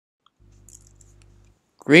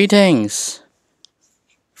Greetings,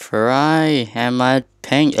 for I am Mad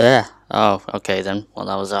Penguin. Oh, okay then. Well,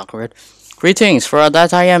 that was awkward. Greetings, for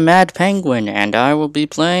that I am Mad Penguin, and I will be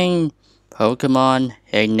playing Pokemon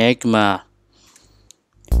Enigma.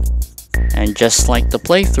 And just like the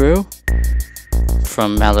playthrough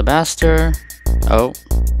from Alabaster, oh,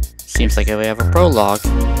 seems like we have a prologue.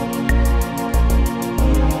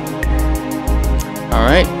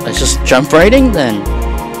 Alright, let's just jump right in then.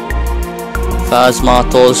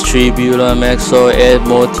 Phasmatos tribulum exo ed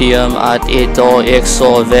motium ad edo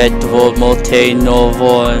exo vedvo mote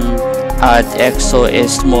novum ad exo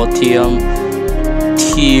est motium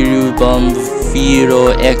tirubum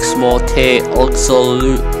viro ex mote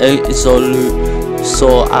exolu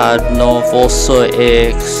so ad novoso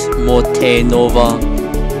ex mote nova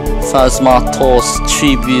phasmatos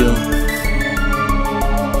tribulum.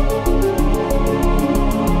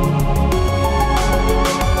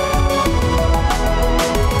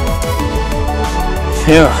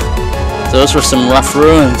 Phew, those were some rough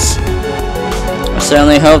ruins. I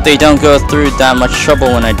certainly hope they don't go through that much trouble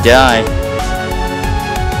when I die.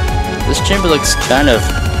 This chamber looks kind of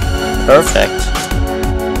perfect.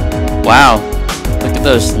 Wow, look at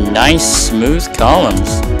those nice smooth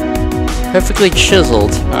columns. Perfectly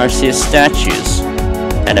chiseled Arceus statues.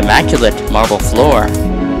 An immaculate marble floor.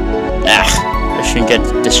 I shouldn't get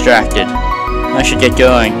distracted. I should get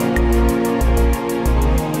going.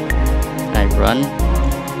 Can I run?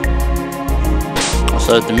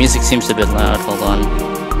 So the music seems a bit loud, hold on.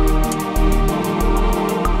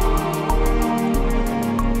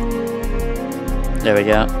 There we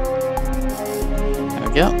go. There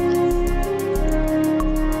we go.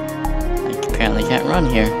 I apparently can't run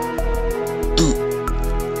here.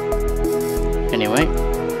 Anyway.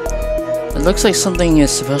 It looks like something is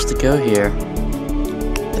supposed to go here.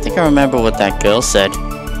 I think I remember what that girl said.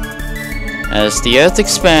 As the earth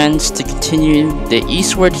expands to continue the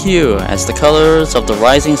eastward hue, as the colors of the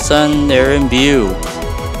rising sun there imbue.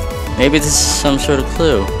 Maybe this is some sort of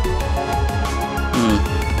clue.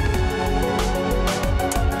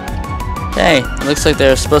 Hey, it looks like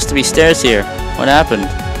there are supposed to be stairs here. What happened?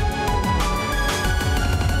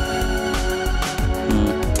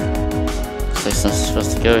 Looks like something's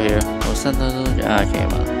supposed to go here. What's that? Ah, okay,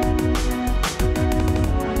 well.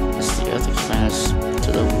 As the earth expands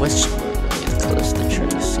to the westward. Close to try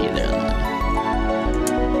to see there.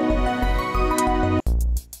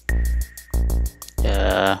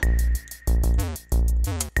 Yeah.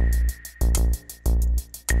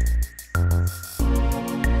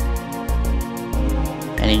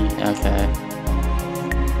 Okay.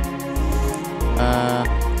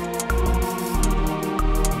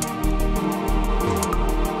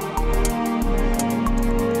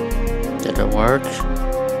 Did it work?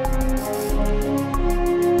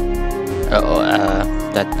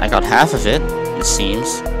 That I got half of it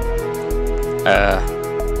seems. Well,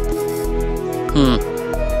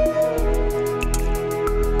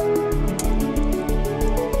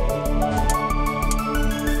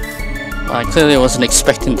 I clearly wasn't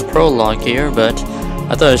expecting the prologue here, but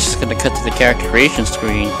I thought I was just gonna cut to the character creation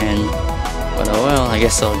screen, and oh well, I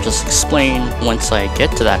guess I'll just explain once I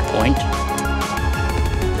get to that point.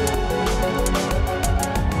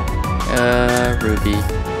 Ruby.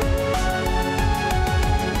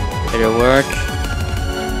 Did it work?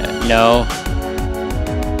 No.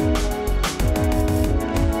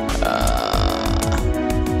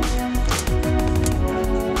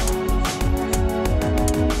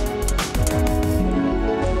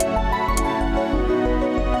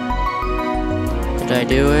 Did I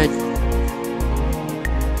do it?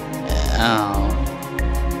 Oh.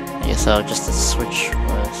 I guess I'll just switch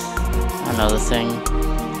with another thing.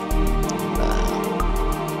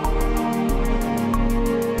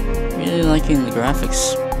 Really liking the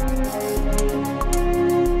graphics.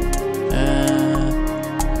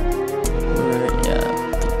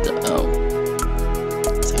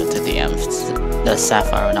 Let's go to the amethyst, the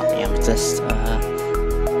sapphire, not the amethyst.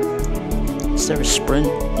 Is there a sprint?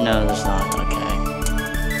 No, there's not. Okay.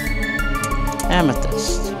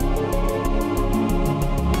 Amethyst.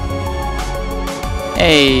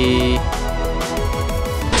 Hey.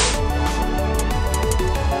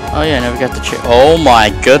 Oh yeah, I never got the oh my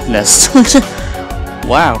goodness.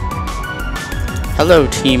 Wow. Hello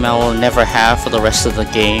team I will never have for the rest of the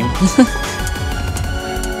game.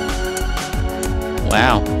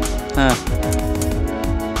 Wow. Huh.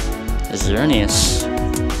 Xerneas.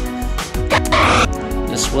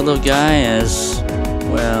 This Willow guy is,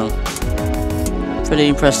 well, pretty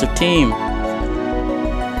impressive team.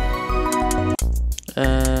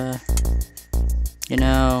 You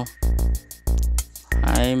know,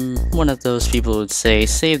 I'm I'm one of those people who would say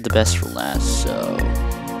save the best for last, so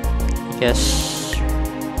I guess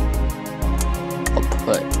I'll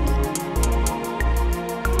put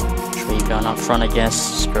tree gun up front, I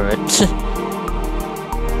guess. Screw it.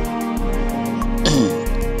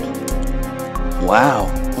 Wow,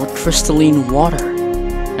 what crystalline water.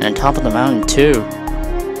 And on top of the mountain too.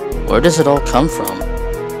 Where does it all come from?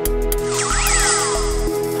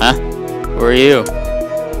 Huh? Who are you?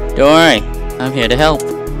 Don't worry, I'm here to help.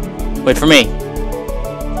 Wait for me.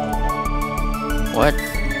 What?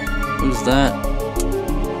 Who's that?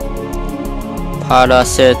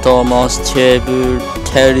 Paracetamol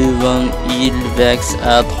teruvan ilvex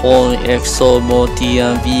ad hon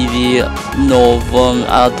exomotium vivi novum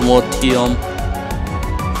admotium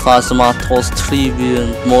plasmatos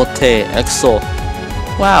tribune mote exo.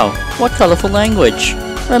 Wow, what colorful language.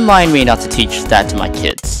 Remind me not to teach that to my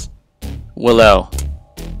kids. Willow.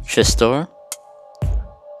 Tristor?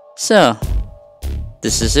 So,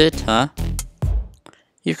 this is it, huh?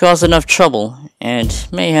 You've caused enough trouble and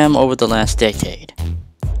mayhem over the last decade.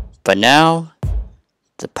 But now,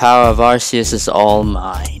 the power of Arceus is all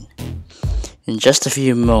mine. In just a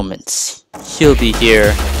few moments, he'll be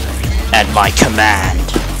here at my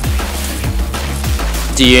command.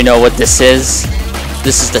 Do you know what this is?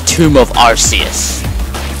 This is the Tomb of Arceus.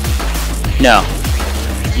 No,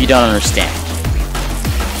 you don't understand.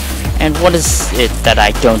 And what is it that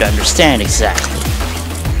I don't understand exactly?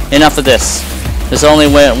 Enough of this. There's only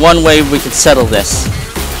one way we can settle this,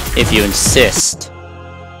 if you insist.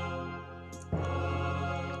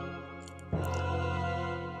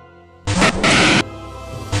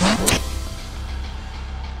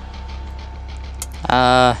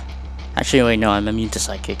 Actually wait, no, I'm immune to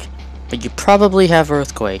Psychic. But you probably have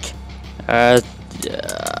Earthquake. Night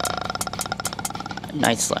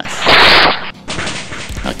Slash.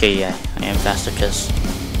 Okay, yeah, I am faster because...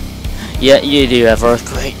 Yeah, you do have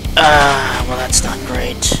Earthquake. Well that's not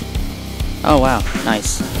great. Oh wow,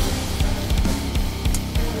 nice.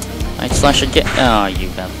 Night Slash again. Oh, you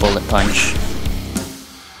got Bullet Punch.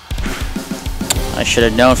 I should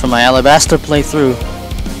have known from my Alabaster playthrough.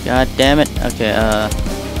 God damn it. Okay,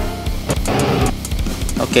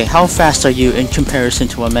 okay, how fast are you in comparison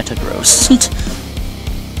to a Metagross?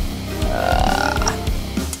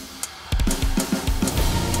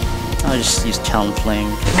 I'll just use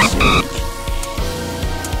Talonflame.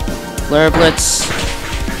 Flare Blitz.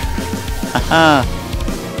 Haha.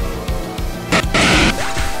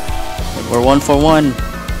 We're 1 for 1.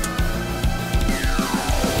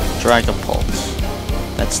 Dragapult.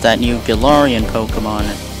 That's that new Galarian Pokemon.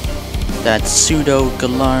 That pseudo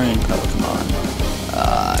Galarian Pokemon.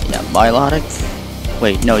 Yeah, Milotic.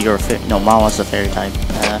 Wait, no, you're a no, Mala's a fairy type.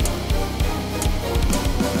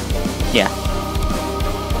 Yeah.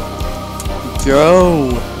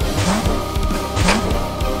 Go!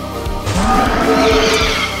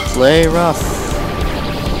 Play rough.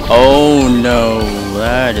 Oh no,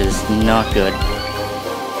 that is not good.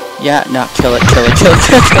 Yeah, not kill it, kill it, kill it,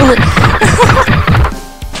 kill it,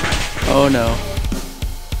 oh no.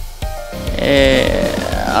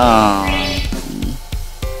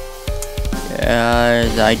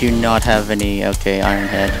 I do not have any. Okay, Iron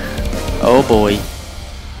Head. Oh boy.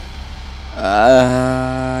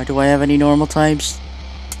 Do I have any normal types?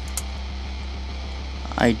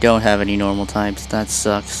 I don't have any normal types. That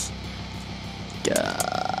sucks.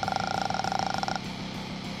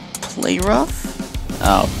 Play rough?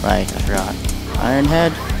 Oh, right, I forgot. Iron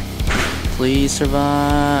Head. Please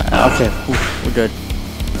survive. Okay, we're good.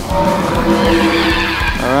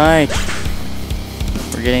 Alright.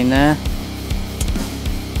 We're getting there.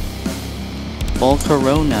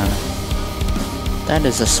 Volcarona. That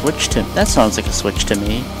is a switch to... That sounds like a switch to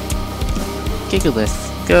me. Gigalith,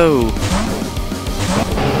 go!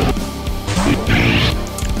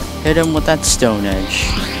 Hit him with that Stone Edge.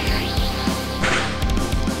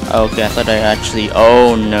 Okay, I thought I actually...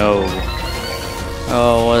 Oh no.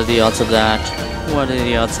 Oh, what are the odds of that? What are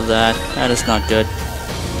the odds of that? That is not good.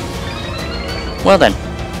 Well then.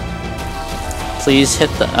 Please hit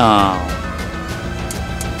the... Oh.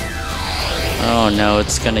 Oh no,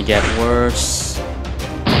 it's gonna get worse.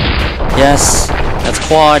 Yes! That's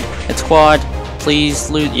quad! It's quad! Please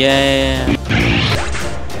loot, yeah!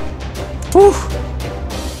 Whew!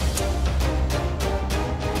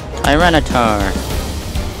 Tyranitar.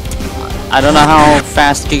 I don't know how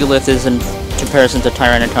fast Gigalith is in comparison to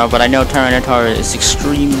Tyranitar, but I know Tyranitar is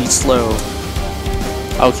extremely slow.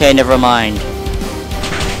 Okay, never mind.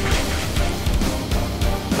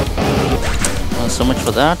 Well, so much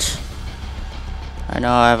for that. I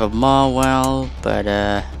know I have a Mawile, but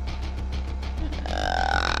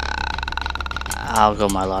I'll go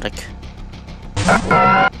melodic.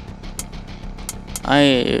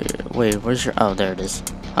 Wait, where's your... Oh, there it is.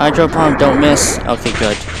 Hydro Pump, don't miss. Okay,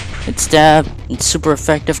 good. It's stab. It's super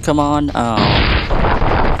effective, come on. Oh.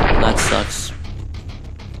 That sucks.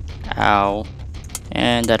 Ow.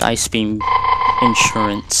 And that Ice Beam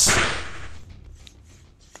insurance.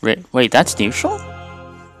 Wait, that's neutral?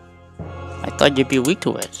 I thought you'd be weak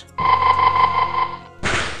to it.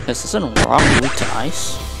 Isn't rock weak to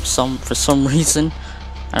ice? For some reason?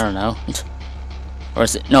 I don't know. Or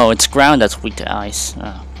is it... No, it's ground that's weak to ice.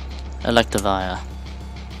 Oh. Electivire.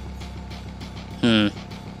 Do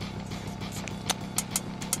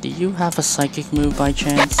you have a psychic move by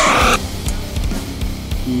chance?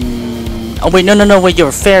 Oh wait, no, wait, you're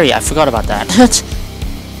a fairy. I forgot about that.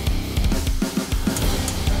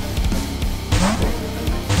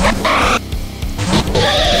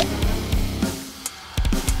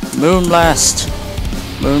 Moonblast.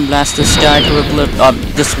 Moonblast this guy to oblivion.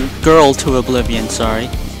 This girl to oblivion, sorry.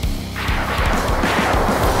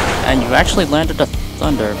 And you actually landed a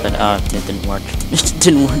thunder, but it didn't work. It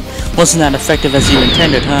didn't work. Wasn't that effective as you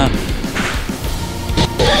intended, huh?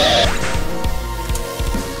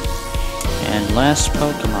 And last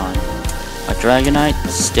Pokemon, a Dragonite.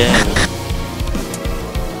 Stay.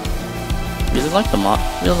 Really like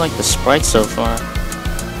the sprite so far.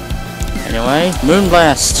 Anyway,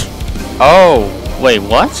 Moonblast. Oh, wait,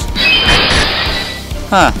 what?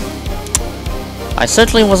 Huh. I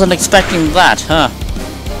certainly wasn't expecting that, huh?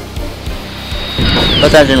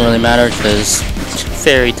 But that didn't really matter because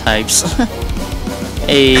fairy types.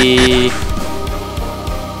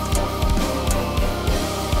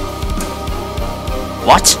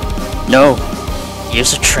 What? No.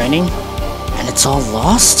 Years of training? And it's all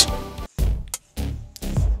lost?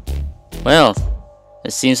 Well,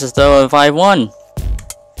 it seems as though I won.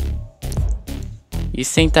 You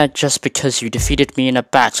think that just because you defeated me in a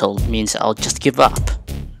battle means I'll just give up?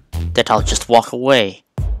 That I'll just walk away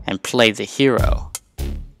and play the hero?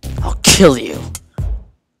 I'll kill you.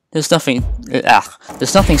 There's nothing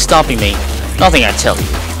stopping me. Nothing, I tell you.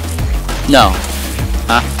 No.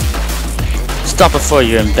 Huh? Stop before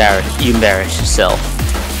you embarrass yourself.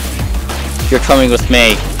 You're coming with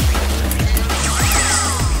me.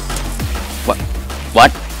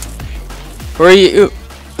 What? Who are you?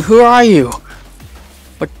 Who are you?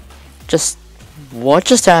 What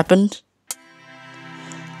just happened?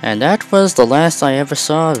 And that was the last I ever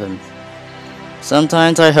saw of him.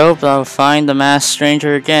 Sometimes I hoped I'll find the masked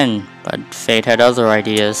stranger again, but fate had other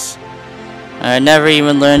ideas. I never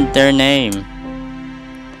even learned their name.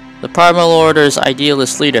 The Primal Order's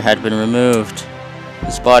idealist leader had been removed.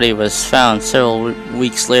 His body was found several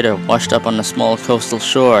weeks later, washed up on a small coastal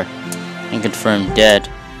shore, and confirmed dead.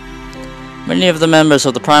 Many of the members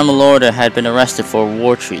of the Primal Order had been arrested for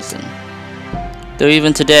war treason. Though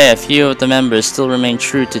even today, a few of the members still remain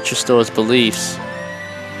true to Tristor's beliefs.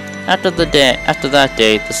 After that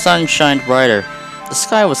day, the sun shined brighter, the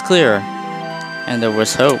sky was clearer, and there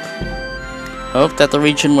was hope. Hope that the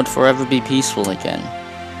region would forever be peaceful again.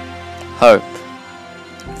 Hope.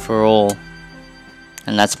 For all.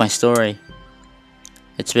 And that's my story.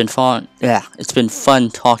 It's been fun. Yeah, it's been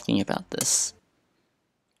fun talking about this.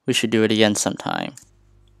 We should do it again sometime.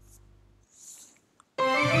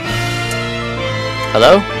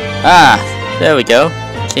 Hello? Ah, there we go.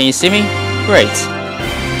 Can you see me? Great.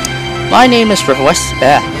 My name is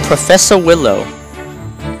Professor Willow.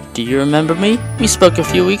 Do you remember me? We spoke a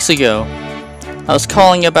few weeks ago. I was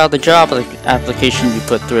calling about the job application you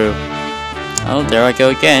put through. Oh, there I go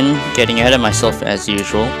again, getting ahead of myself as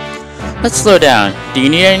usual. Let's slow down. Do you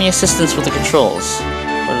need any assistance with the controls?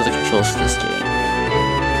 What are the controls for this game?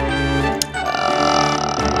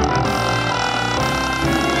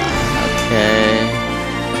 Okay.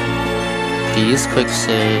 Use quick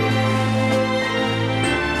save.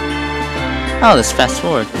 Oh, this fast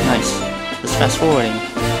forward. Nice. This fast forwarding.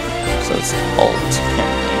 So it's Alt,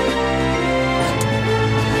 apparently.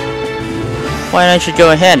 Why don't you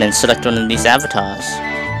go ahead and select one of these avatars?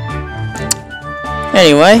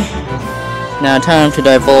 Anyway, now time to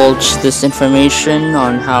divulge this information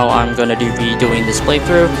on how I'm gonna be doing this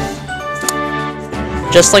playthrough.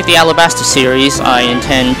 Just like the Alabaster series, I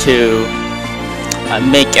intend to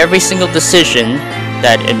make every single decision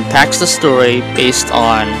that impacts the story based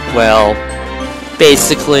on, well,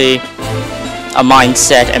 basically a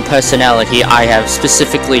mindset and personality I have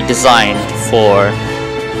specifically designed for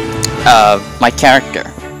my character.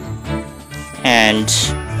 And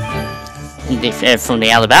from the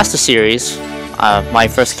Alabaster series, my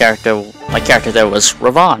character there was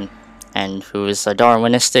Ravon, and who is a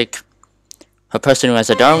Darwinistic A person who has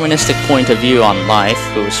a Darwinistic point of view on life,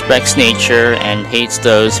 who respects nature and hates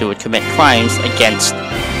those who would commit crimes against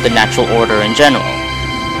the natural order in general.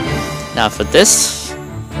 Now for this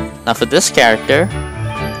character,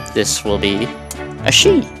 this will be a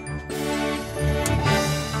she.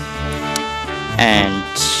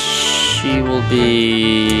 And she will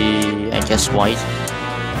be, I guess, white.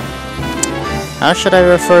 How should I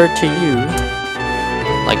refer to you?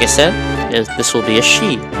 Like I said, this will be a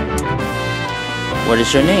she. What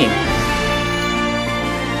is your name?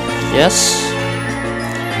 Yes?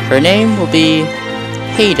 Her name will be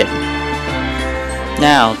Hayden.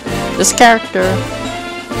 Now, this character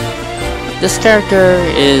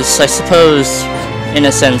is, I suppose, in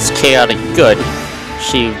a sense, chaotic good.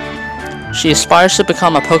 She aspires to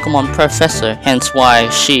become a Pokemon professor, hence why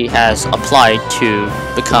she has applied to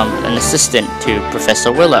become an assistant to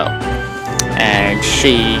Professor Willow. And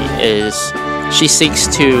she seeks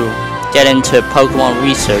to get into Pokemon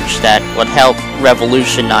research that would help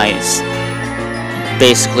revolutionize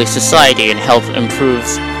basically society and help improve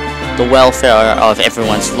the welfare of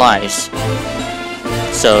everyone's lives.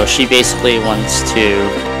 So she basically wants to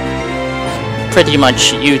pretty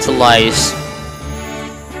much utilize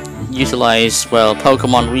well,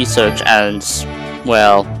 Pokemon research as,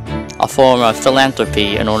 well, a form of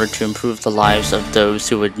philanthropy in order to improve the lives of those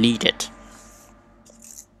who would need it.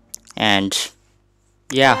 And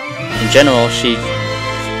yeah, in general, she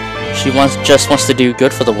just wants to do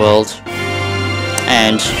good for the world,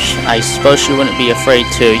 and I suppose she wouldn't be afraid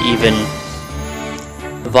to even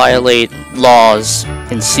violate laws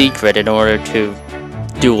in secret in order to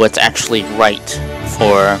do what's actually right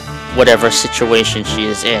for whatever situation she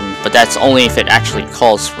is in, but that's only if it actually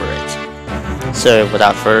calls for it. So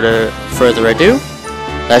without further ado,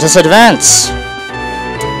 let us advance.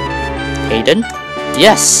 Hayden?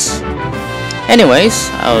 Yes. Anyways,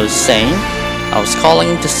 I was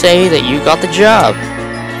calling to say that you got the job.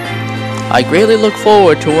 I greatly look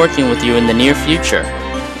forward to working with you in the near future.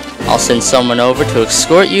 I'll send someone over to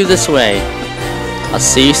escort you this way. I'll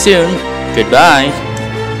see you soon. Goodbye.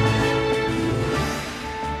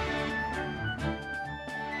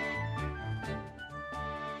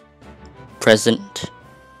 Present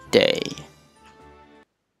day.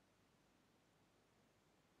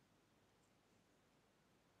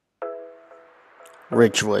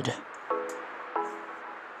 Ridgewood.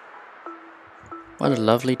 What a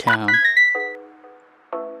lovely town.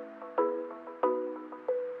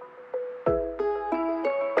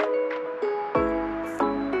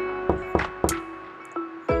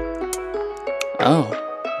 Oh,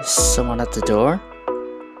 is someone at the door?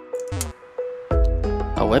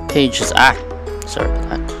 A webpage is sorry about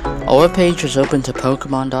that. A webpage is open to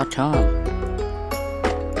Pokemon.com.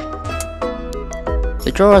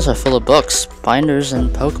 The drawers are full of books, binders, and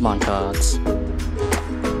Pokemon cards.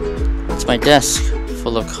 It's my desk,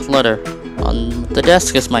 full of clutter. On the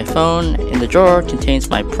desk is my phone, in the drawer contains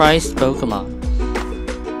my prized Pokemon.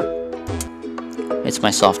 It's my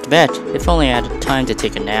soft bed, if only I had time to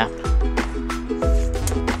take a nap.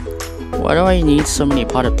 Why do I need so many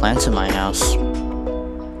potted plants in my house?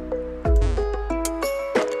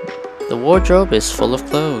 The wardrobe is full of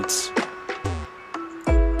clothes.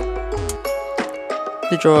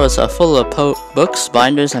 The drawers are full of books,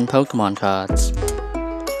 binders, and Pokemon cards.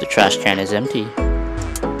 The trash can is empty.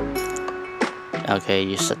 Okay,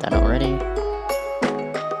 you said that already.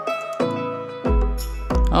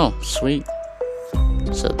 Oh, sweet.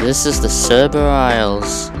 So this is the Serbor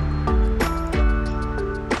Isles.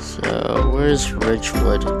 So where's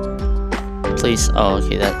Ridgewood? Please. Oh,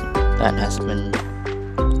 okay, that hasn't been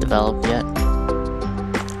developed yet.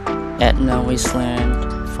 Etna Wasteland,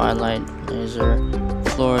 Firelight, Laser,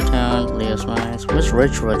 Flora Town, Leo's Mines. Where's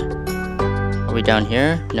Ridgewood? Are we down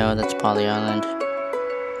here? No, that's Poly Island.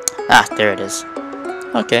 Ah, there it is.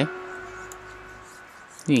 Okay.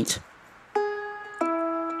 Neat.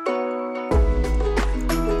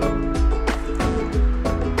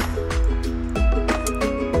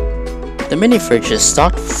 The mini fridge is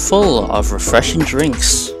stocked full of refreshing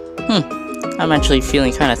drinks. I'm actually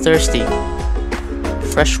feeling kind of thirsty.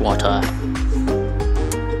 Fresh water.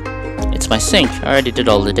 It's my sink. I already did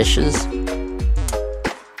all the dishes.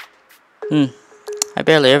 I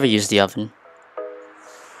barely ever use the oven.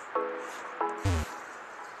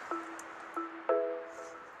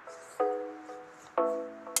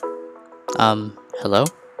 Hello?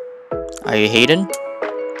 Are you Hayden?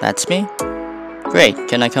 That's me? Great,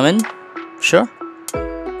 can I come in? Sure.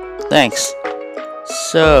 Thanks.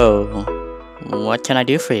 So, what can I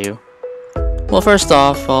do for you? Well, first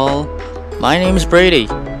off, my name's Brady,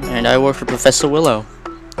 and I work for Professor Willow.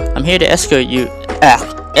 I'm here to escort you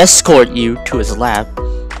escort you to his lab.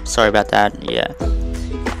 Sorry about that.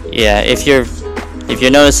 Yeah. If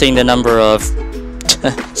you're noticing the number of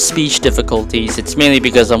speech difficulties, it's mainly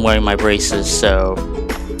because I'm wearing my braces, so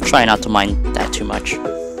try not to mind that too much.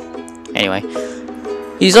 Anyway,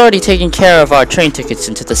 he's already taken care of our train tickets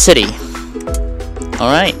into the city.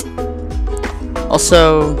 Alright.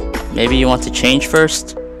 Also, maybe you want to change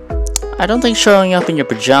first? I don't think showing up in your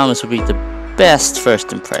pajamas would be the best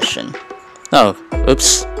first impression. Oh,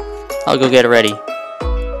 oops. I'll go get ready.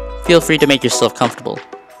 Feel free to make yourself comfortable.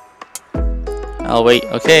 I'll wait,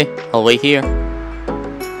 okay? I'll wait here.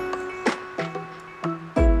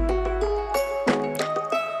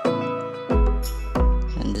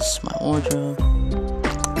 And this is my wardrobe.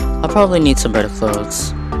 I'll probably need some better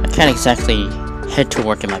clothes. I can't exactly head to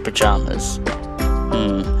work in my pajamas.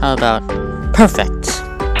 How about... Perfect!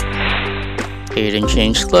 Hayden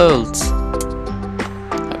changed clothes.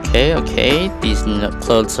 Okay, these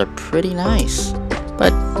clothes are pretty nice.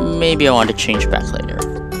 But maybe I want to change back later.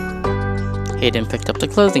 Hayden picked up the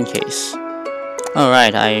clothing case.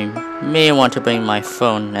 Alright, I may want to bring my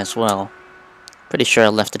phone as well. Pretty sure I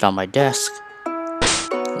left it on my desk.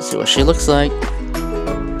 Let's see what she looks like.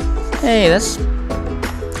 Hey, that's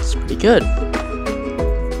pretty good.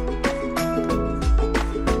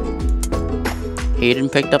 Hayden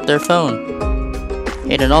picked up their phone.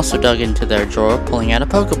 Hayden also dug into their drawer, pulling out a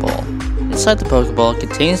Pokeball. Inside the Pokeball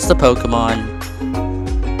contains the Pokemon...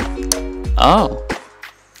 Oh.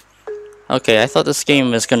 Okay, I thought this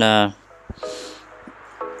game was gonna...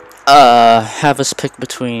 have us pick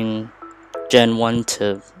between Gen 1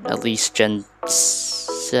 to at least Gen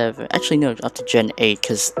 7. Actually, no, up to Gen 8,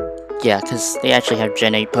 because they actually have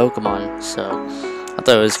Gen 8 Pokemon, so... I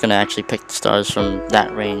thought it was gonna actually pick the stars from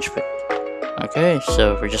that range, but... Okay,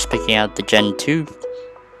 so we're just picking out the Gen 2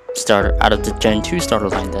 starter, out of the Gen 2 starter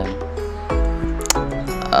line then.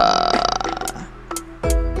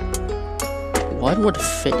 What would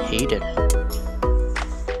fit Hayden?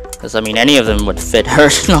 Because, I mean, any of them would fit her,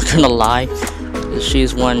 not gonna lie.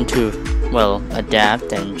 She's one to, well,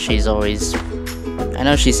 adapt, and she's always... I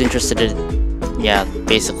know she's interested in, yeah,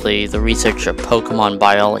 basically the research of Pokemon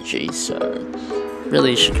biology, so...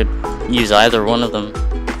 Really, she could use either one of them.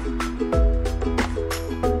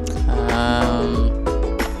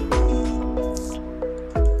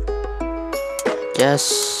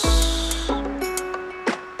 Guess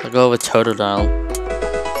I'll go with Totodile.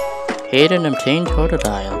 Hayden obtained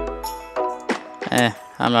Totodile.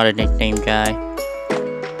 I'm not a nickname guy.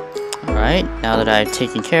 Alright, now that I've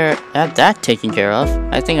taken care of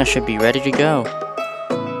I think I should be ready to go.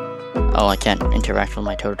 Oh, I can't interact with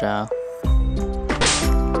my Totodile.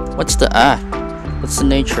 What's the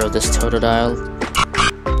nature of this Totodile?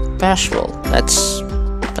 Bashful.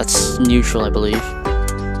 That's neutral, I believe.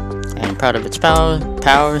 And proud of its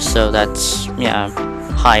power, so that's, yeah,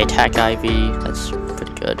 high attack IV, that's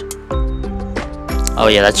pretty good. Oh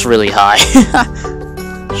yeah, that's really high.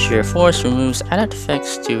 Sheer Force removes added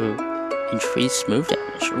effects to increase move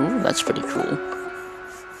damage. Ooh, that's pretty cool.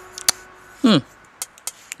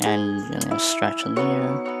 And, you know, scratch on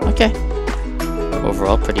there. Okay.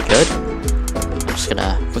 Overall, pretty good. I'm just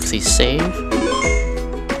gonna quickly save.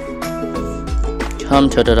 Come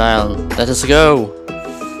to the dial, let us go!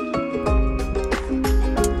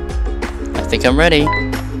 I think I'm ready.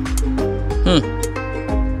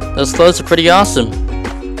 Those clothes are pretty awesome.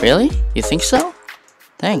 Really? You think so?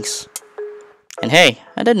 Thanks. And hey,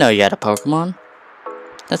 I didn't know you had a Pokemon.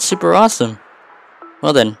 That's super awesome.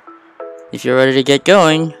 Well then, if you're ready to get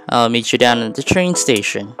going, I'll meet you down at the train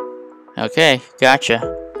station. Okay, gotcha.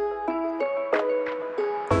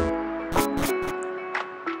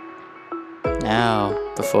 Now,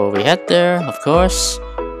 before we head there, of course,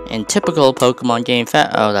 in typical Pokemon game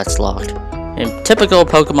oh, that's locked. In typical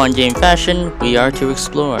Pokemon game fashion, we are to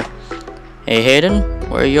explore. Hey Hayden,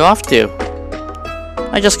 where are you off to?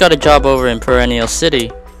 I just got a job over in Perennial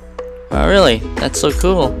City. Oh really? That's so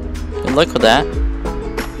cool. Good luck with that.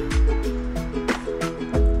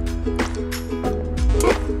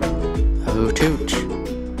 Oh toot.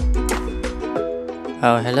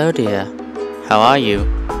 Oh hello dear. How are you?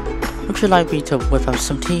 Would you like me to whip up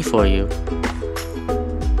some tea for you?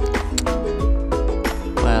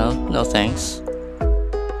 Well, no thanks.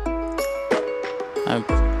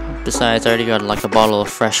 Besides, I already got like a bottle of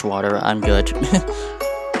fresh water. I'm good.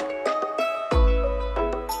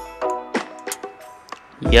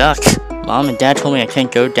 Yuck. Mom and Dad told me I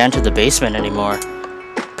can't go down to the basement anymore.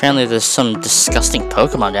 Apparently there's some disgusting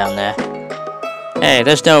Pokemon down there. Hey,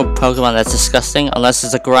 there's no Pokemon that's disgusting unless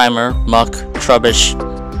it's a Grimer, Muck, Trubbish.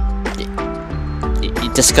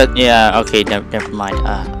 Yeah, okay, never mind.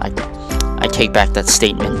 I take back that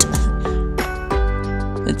statement.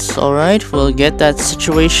 It's alright, we'll get that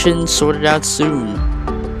situation sorted out soon.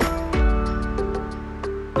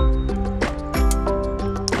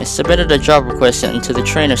 I submitted a job request into the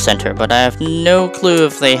trainer center, but I have no clue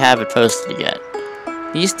if they have it posted yet.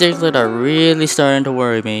 These Diglett are really starting to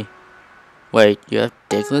worry me. Wait, you have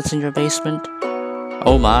Diglets in your basement?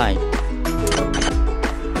 Oh my.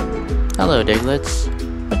 Hello, Diglets.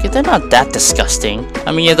 Okay, they're not that disgusting.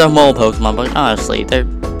 I mean, yeah, they're mole Pokemon, but honestly, they're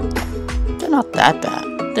not that bad.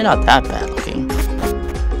 They're not that bad looking.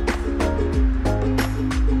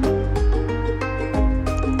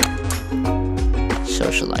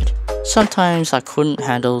 Socialite. Sometimes I couldn't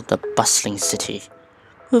handle the bustling city.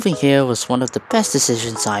 Moving here was one of the best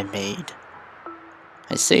decisions I made.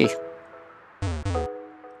 I see.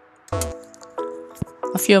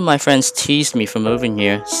 A few of my friends teased me for moving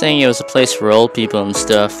here, saying it was a place for old people and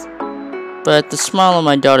stuff. But the smile on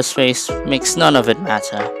my daughter's face makes none of it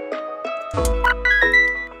matter.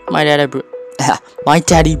 My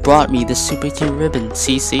daddy brought me this super cute ribbon,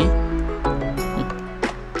 CC.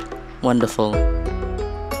 Wonderful.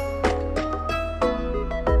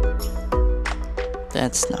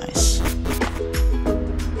 That's nice.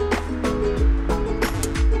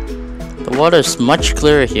 The water's much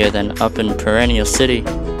clearer here than up in Perennial City.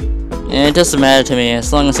 And it doesn't matter to me,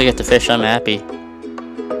 as long as I get to fish, I'm happy.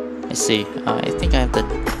 I see. I think I have to...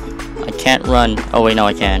 I can't run. Oh wait, no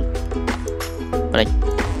I can. But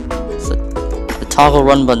the toggle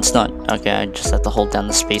run button's not... Okay, I just have to hold down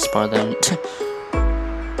the spacebar then.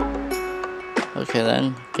 Okay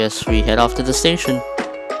then, guess we head off to the station.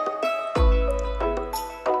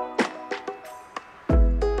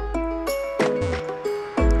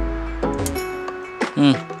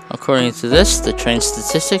 According to this, the train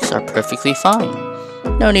statistics are perfectly fine.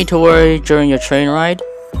 No need to worry during your train ride.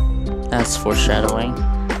 That's foreshadowing.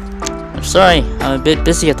 I'm sorry, I'm a bit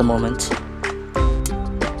busy at the moment.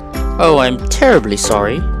 Oh, I'm terribly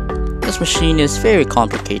sorry. This machine is very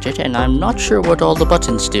complicated and I'm not sure what all the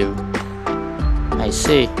buttons do. I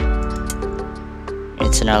see.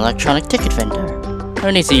 It's an electronic ticket vendor.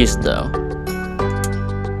 No need to use it though.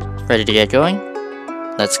 Ready to get going?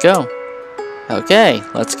 Let's go. Okay,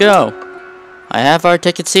 let's go. I have our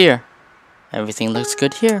tickets here. Everything looks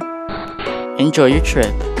good here. Enjoy your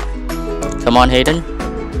trip. Come on, Hayden.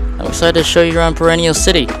 I'm excited to show you around Perennial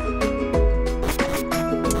City.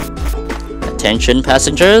 Attention,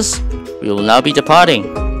 passengers. We will now be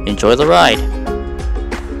departing. Enjoy the ride.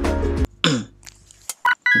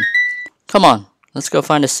 Come on, let's go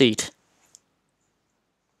find a seat.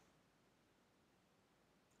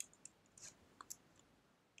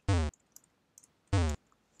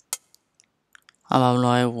 I'm on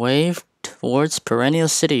my way towards Perennial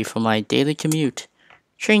City for my daily commute.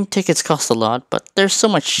 Train tickets cost a lot, but they're so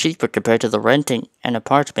much cheaper compared to the renting an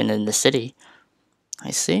apartment in the city.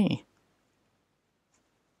 I see.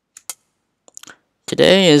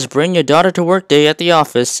 Today is Bring Your Daughter to Work Day at the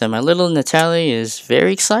office, and my little Natalie is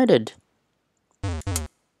very excited.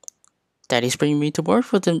 Daddy's bringing me to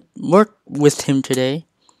work with him today.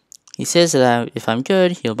 He says that if I'm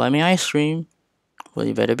good, he'll buy me ice cream. Well,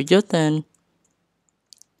 you better be good then.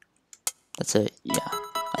 That's a, yeah.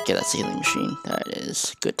 Okay, that's a healing machine. That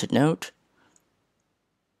is good to note.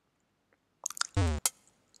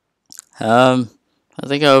 I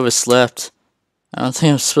think I overslept. I don't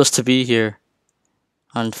think I'm supposed to be here.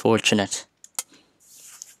 Unfortunate.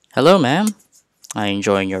 Hello, ma'am. Are you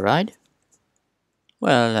enjoying your ride?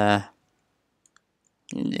 Well,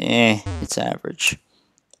 it's average.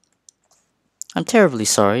 I'm terribly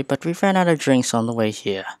sorry, but we ran out of drinks on the way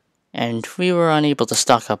here, and we were unable to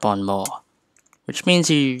stock up on more. Which means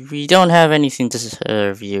we don't have anything to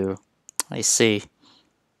serve you. I see.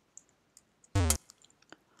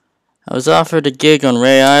 I was offered a gig on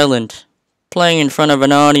Ray Island, playing in front of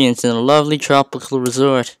an audience in a lovely tropical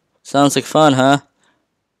resort. Sounds like fun, huh?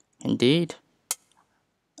 Indeed.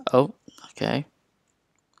 Oh, okay.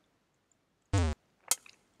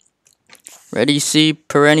 Ready to see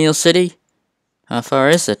Perennial City? How far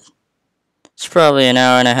is it? It's probably an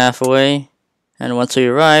hour and a half away, and once we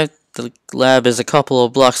arrive, the lab is a couple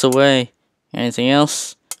of blocks away. Anything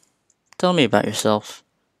else? Tell me about yourself.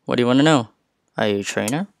 What do you want to know? Are you a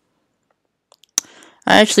trainer?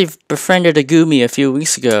 I actually befriended a Gumi a few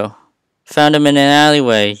weeks ago. Found him in an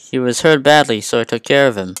alleyway. He was hurt badly, so I took care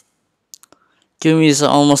of him. Gumi's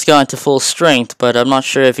almost gotten to full strength, but I'm not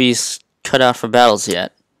sure if he's cut out for battles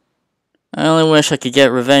yet. I only wish I could get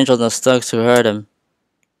revenge on those thugs who hurt him.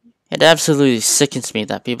 It absolutely sickens me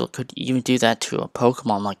that people could even do that to a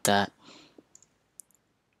Pokemon like that.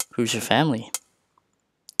 Who's your family?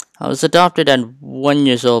 I was adopted at 1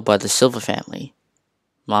 year old by the Silver family.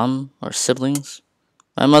 Mom or siblings?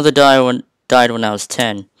 My mother died when I was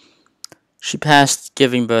 10. She passed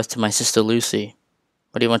giving birth to my sister Lucy.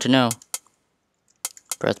 What do you want to know?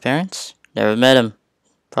 Birth parents? Never met him.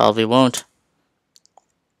 Probably won't.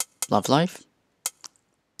 Love life?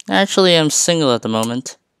 Actually, I'm single at the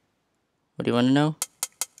moment. What do you want to know?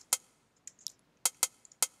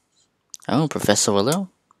 Oh, Professor Willow?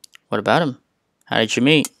 What about him? How did you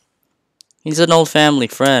meet? He's an old family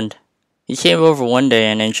friend. He came over one day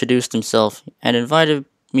and introduced himself and invited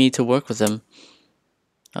me to work with him.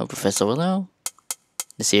 Oh, Professor Willow?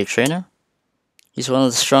 Is he a trainer? He's one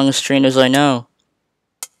of the strongest trainers I know.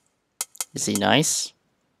 Is he nice?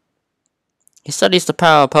 He studies the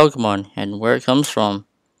power of Pokemon and where it comes from.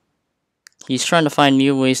 He's trying to find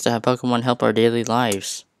new ways to have Pokemon help our daily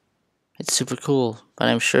lives. It's super cool, but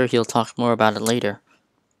I'm sure he'll talk more about it later.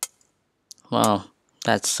 Well,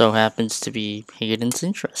 that so happens to be Hayden's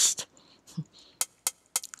interest.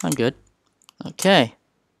 I'm good. Okay.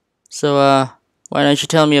 So, why don't you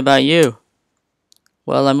tell me about you?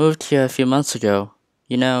 Well, I moved here a few months ago.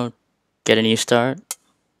 You know, get a new start.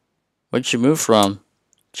 Where'd you move from?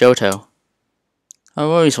 Johto. I've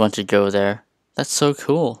always wanted to go there. That's so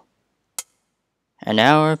cool. An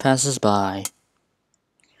hour passes by.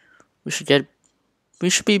 We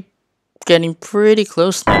should be getting pretty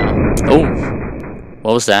close now. Oh,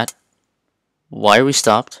 what was that? Why are we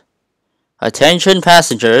stopped? Attention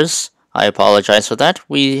passengers. I apologize for that.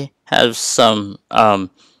 We have some,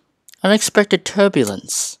 unexpected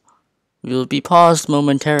turbulence. We will be paused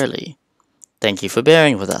momentarily. Thank you for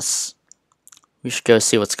bearing with us. We should go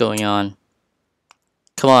see what's going on.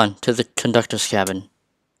 Come on, to the conductor's cabin.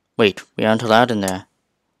 Wait, we aren't allowed in there.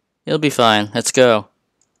 It'll be fine. Let's go.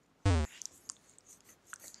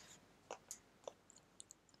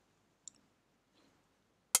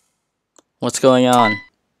 What's going on?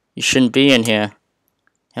 You shouldn't be in here.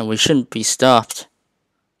 And we shouldn't be stopped.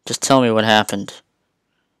 Just tell me what happened.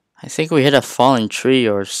 I think we hit a fallen tree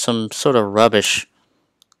or some sort of rubbish.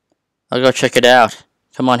 I'll go check it out.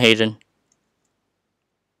 Come on, Hayden.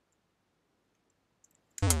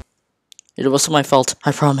 It wasn't my fault,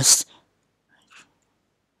 I promised.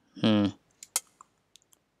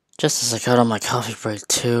 Just as I got on my coffee break,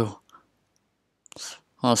 too.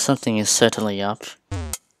 Well, something is certainly up.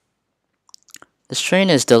 This train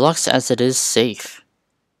is deluxe as it is safe.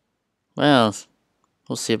 Well,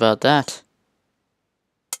 we'll see about that.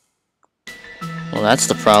 Well, that's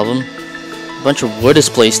the problem. A bunch of wood is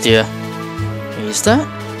placed here. Wait, is that?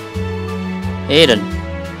 Hayden,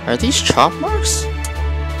 are these chop marks?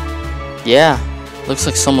 Yeah, looks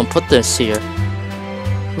like someone put this here.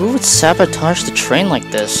 Who would sabotage the train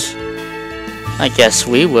like this? I guess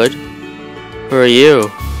we would. Who are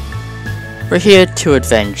you? We're here to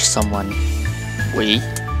avenge someone. We?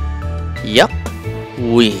 Yup,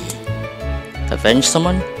 we. Avenge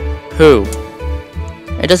someone? Who?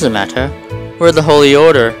 It doesn't matter. We're the Holy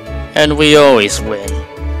Order, and we always win.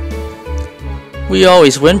 We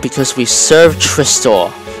always win because we serve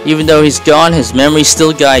Tristor. Even though he's gone, his memory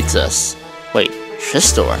still guides us. Wait,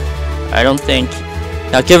 Tristor? I don't think...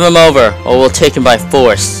 Now give him over, or we'll take him by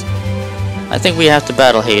force. I think we have to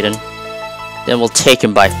battle Hayden. Then we'll take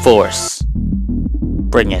him by force.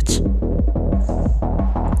 Bring it.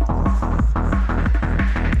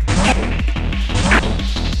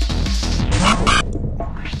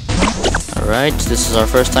 Alright, this is our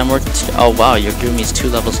first time working together. Oh wow, your Gumi's 2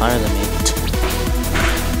 levels higher than me.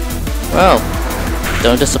 Well,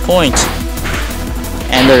 don't disappoint.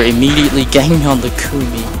 And they're immediately ganging on the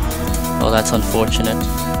Gumi. Oh, that's unfortunate.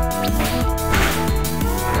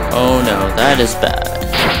 Oh no, that is bad.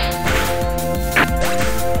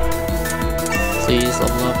 Please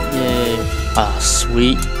level up, yay. Ah,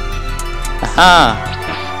 sweet. Aha!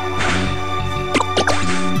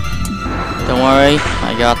 Don't worry,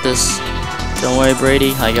 I got this. Don't worry,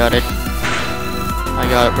 Brady, I got it. I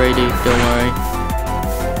got it, Brady, don't worry.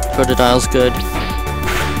 Crocodile's good.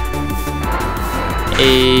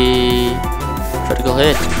 A critical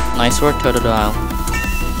hit. Nice work, Totodile.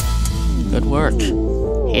 Good work.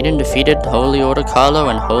 Hayden defeated Holy Order Carlo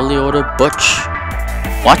and Holy Order Butch.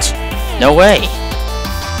 What? No way!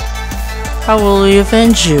 How will we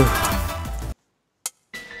avenge you?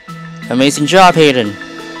 Amazing job, Hayden.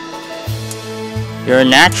 You're a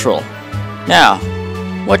natural. Now,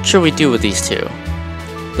 what should we do with these two?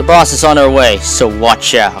 The boss is on our way, so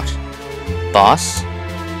watch out. Boss?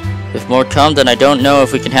 If more come, then I don't know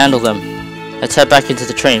if we can handle them. Let's head back into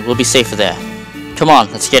the train. We'll be safer there. Come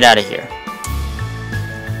on, let's get out of here.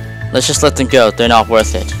 Let's just let them go. They're not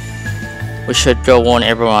worth it. We should go warn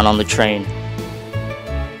everyone on the train.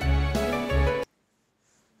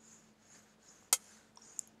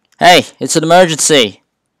 Hey, it's an emergency!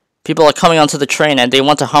 People are coming onto the train and they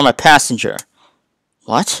want to harm a passenger.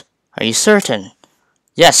 What? Are you certain?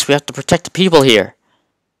 Yes, we have to protect the people here.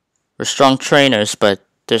 We're strong trainers, but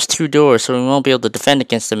there's 2 doors, so we won't be able to defend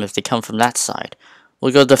against them if they come from that side.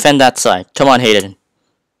 We'll go defend that side. Come on, Hayden.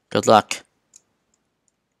 Good luck.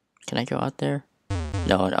 Can I go out there?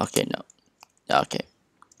 No, okay, no. Okay.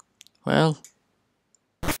 Well,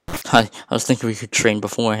 I was thinking we could train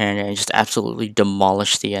beforehand and just absolutely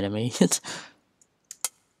demolish the enemy.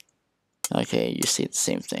 Okay, you see the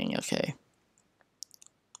same thing, okay.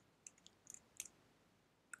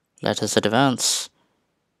 Let us advance.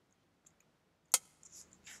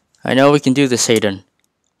 I know we can do this, Hayden.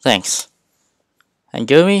 Thanks. And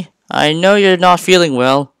Gumi, I know you're not feeling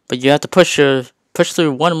well, but you have to push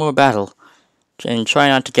through one more battle. And try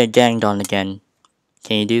not to get ganged on again.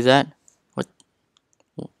 Can you do that? What?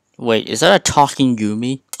 Wait, is that a talking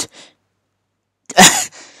Gumi?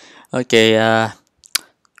 Okay,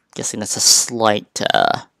 guessing that's a slight,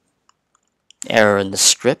 error in the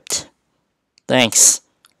script. Thanks.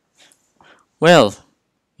 Well,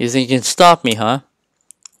 you think you can stop me, huh?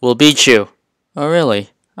 We'll beat you. Oh, really?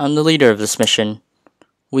 I'm the leader of this mission.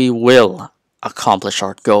 We will accomplish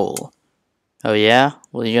our goal. Oh, yeah?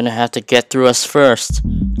 Well, you're gonna have to get through us first.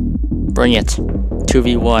 Bring it.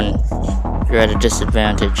 2v1. You're at a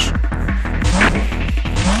disadvantage.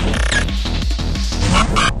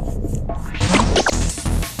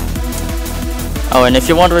 Oh, and if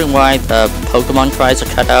you're wondering why the Pokemon cries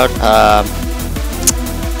are cut out,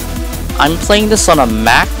 I'm playing this on a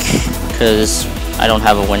Mac, because I don't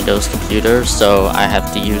have a Windows computer, so I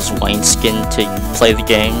have to use wineskin to play the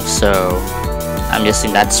game, so I'm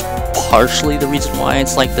guessing that's partially the reason why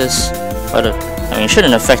it's like this. But, I mean, it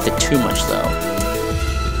shouldn't affect it too much, though.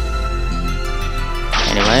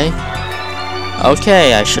 Anyway.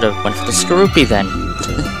 Okay, I should have went for the Skorupi then.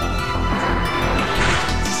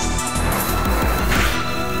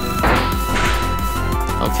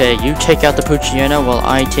 Okay, you take out the Poochyena while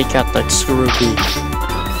I take out the Skorupi.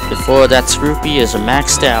 Before that Skorupi is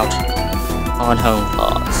maxed out on home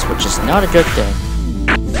claws, which is not a good thing.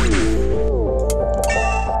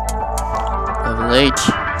 Level 8,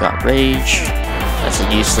 got Rage. That's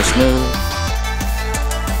a useless move.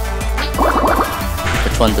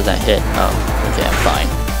 Which one did that hit? Oh, okay, I'm fine.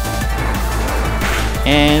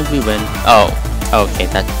 And we win. Oh, okay,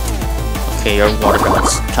 okay, your water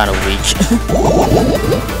gun's kind of weak.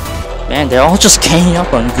 Man, they're all just ganging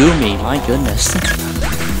up on Gumi, my goodness.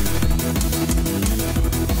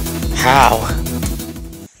 How?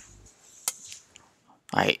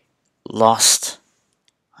 I lost.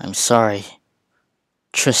 I'm sorry.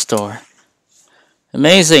 Tristor.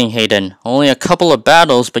 Amazing, Hayden. Only a couple of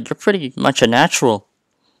battles, but you're pretty much a natural.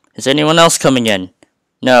 Is anyone else coming in?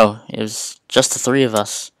 No, it was just the 3 of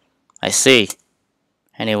us. I see.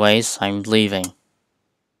 Anyways, I'm leaving.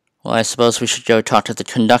 Well, I suppose we should go talk to the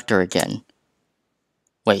conductor again.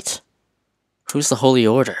 Wait. Who's the Holy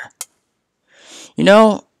Order? You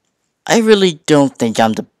know, I really don't think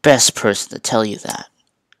I'm the best person to tell you that.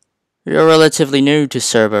 You're relatively new to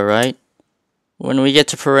Serbor, right? When we get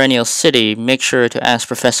to Perennial City, make sure to ask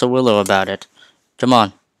Professor Willow about it. Come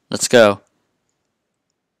on, let's go.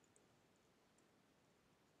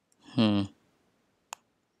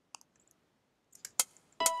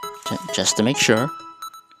 Just to make sure.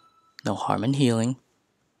 No harm in healing.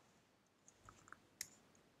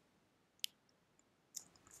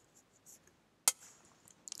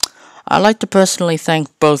 I'd like to personally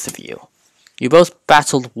thank both of you. You both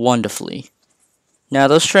battled wonderfully. Now,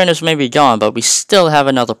 those trainers may be gone, but we still have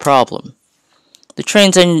another problem. The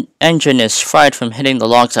train's engine is fried from hitting the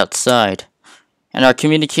logs outside, and our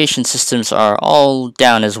communication systems are all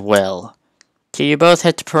down as well. Can you both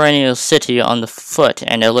head to Perennial City on the foot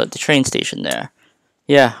and alert the train station there?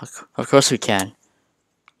 Yeah, of course we can.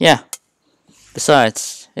 Yeah.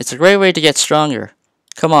 Besides, it's a great way to get stronger.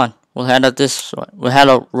 Come on, we'll head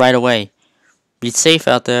out right away. Be safe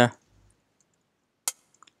out there.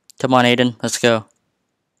 Come on, Hayden, let's go.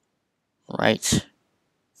 Right.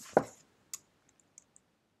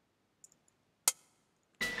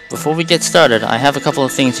 Before we get started, I have a couple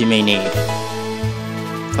of things you may need.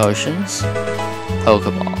 Potions.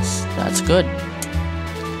 Pokeballs. That's good.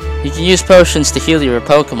 You can use potions to heal your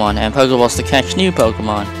Pokemon and Pokeballs to catch new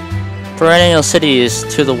Pokemon. Perennial City is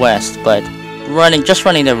to the west, but just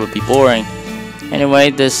running there would be boring.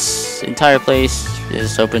 Anyway, this entire place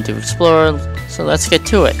is open to explore, so let's get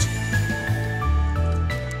to it.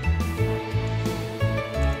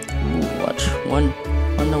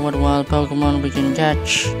 Wonder what wild Pokemon we can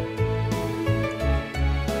catch.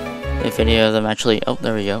 If any of them actually... Oh,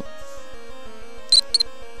 there we go.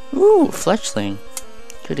 Ooh, fletchling.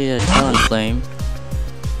 Could eat a talon flame.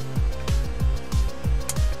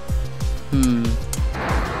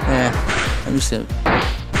 I'm just gonna.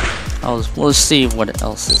 We'll see what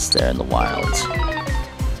else is there in the wild.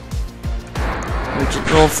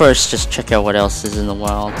 We'll first just check out what else is in the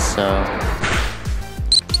wild. So,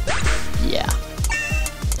 yeah,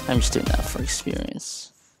 I'm just doing that for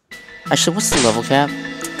experience. Actually, what's the level cap?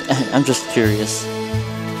 I'm just curious.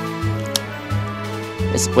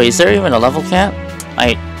 Wait, is there even a level cap?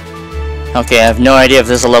 Okay, I have no idea if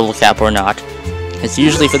there's a level cap or not. It's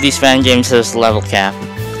usually for these fan games there's a level cap.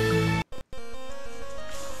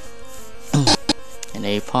 An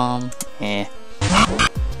A-palm? Eh.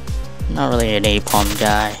 Not really an A-palm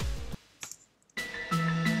guy.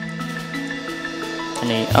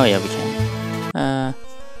 Oh yeah, we can.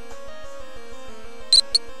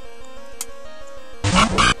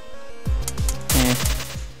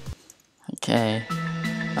 Okay.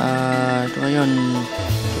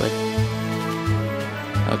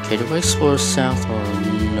 Okay, do I explore south or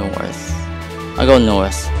north? I'll go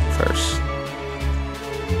north first.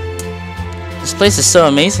 This place is so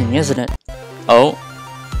amazing, isn't it? Oh.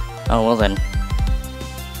 Oh, well then.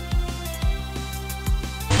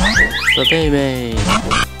 The baby!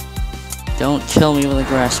 Don't kill me with a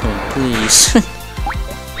grass moon, please.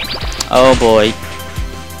 Oh boy.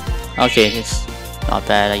 Okay, it's not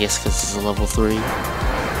bad, I guess, because this is a level 3.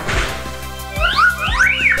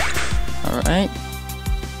 Alright.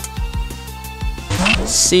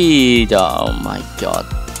 Seed! Oh my god.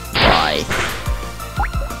 Why?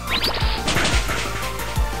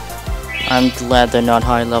 I'm glad they're not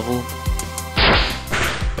high level.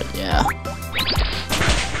 But yeah.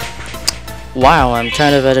 Wow, I'm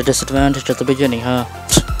kind of at a disadvantage at the beginning, huh?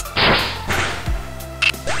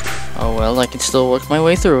 Oh well, I can still work my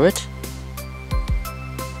way through it.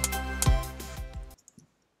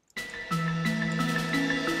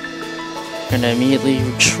 Gonna immediately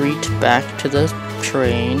retreat back to the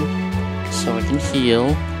train so I can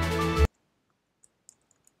heal.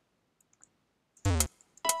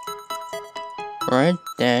 Right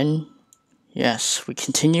then, yes, we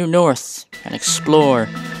continue north and explore.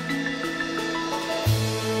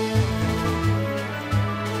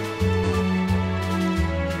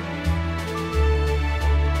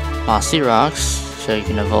 Mossy rocks, so you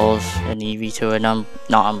can evolve an Eevee to an not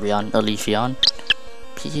Umbreon, a Leafeon.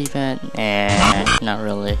 Piggyback? Not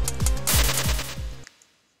really.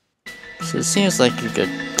 So it seems like you could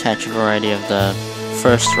catch a variety of the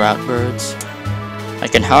first route birds. I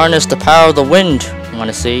can harness the power of the wind.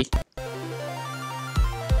 Wanna see?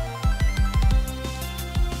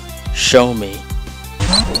 Show me.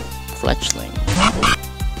 Fletchling.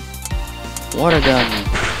 Water gun.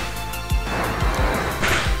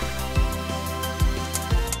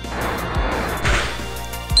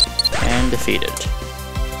 And defeated.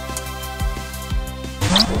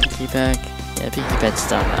 Piggyback. Yeah, Piggyback's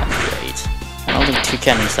not that great. I don't think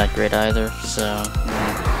Toucannon's that great either, so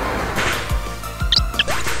yeah.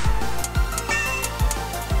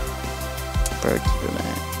 Birdkeeper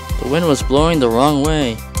man. The wind was blowing the wrong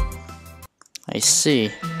way. I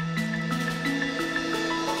see.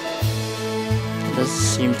 There doesn't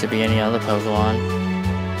seem to be any other Pokemon.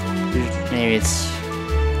 Maybe it's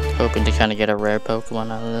hoping to kind of get a rare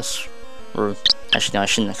Pokemon out of this. Or, actually no, I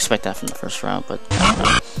shouldn't expect that from the first round, but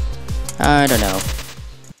I don't know.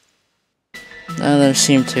 None of them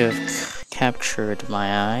seem to have captured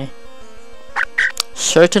my eye.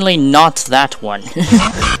 Certainly not that one.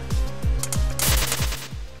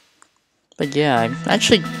 But yeah, I'm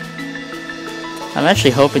actually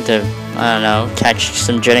hoping to, I don't know, catch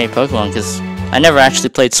some Gen 8 Pokemon, because I never actually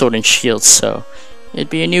played Sword and Shield, so it'd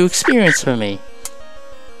be a new experience for me.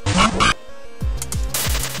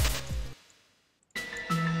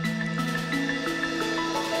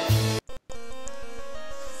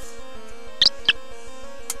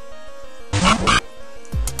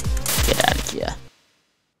 Get out of here.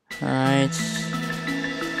 Alright.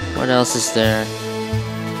 What else is there?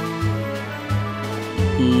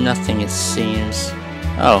 Nothing, it seems.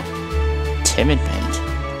 Oh. Timid Mint.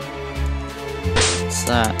 What's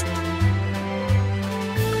that?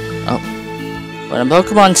 Oh. When a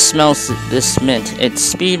Pokemon smells this mint, its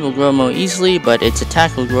speed will grow more easily, but its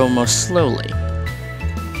attack will grow more slowly.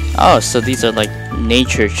 Oh, so these are like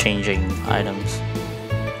nature-changing items.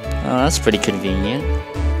 Oh, that's pretty convenient.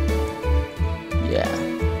 Yeah.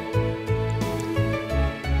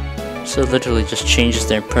 So it literally just changes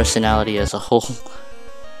their personality as a whole.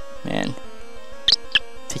 Man.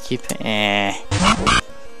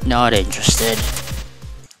 Not interested.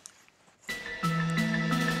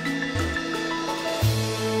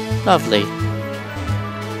 Lovely.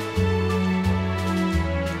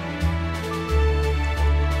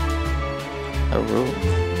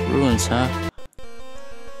 Ruins, huh?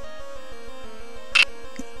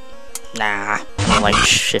 Nah, I don't like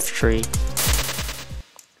shift tree.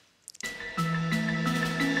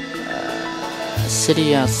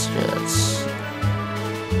 City outskirts.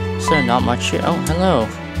 Is there not much here? Oh, hello.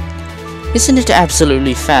 Isn't it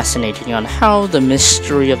absolutely fascinating on how the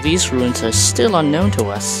mystery of these ruins are still unknown to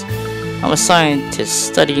us? I'm a scientist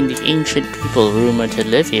studying the ancient people rumored to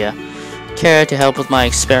live here. Care to help with my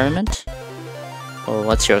experiment? Well,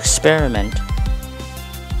 what's your experiment?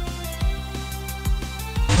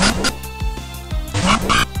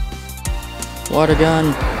 Water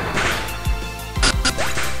gun.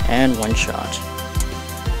 And one shot.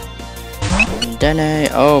 And then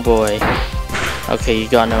oh boy. Okay, you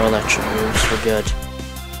got no electric moves, we're good.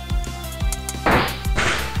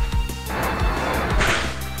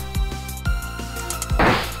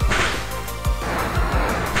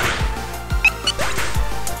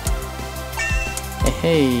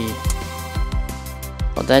 Hey.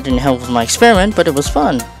 Well, that didn't help with my experiment, but it was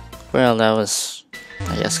fun. Well, that was,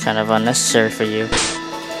 I guess, kind of unnecessary for you.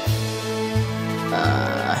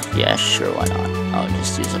 Yeah, sure, why not? I'll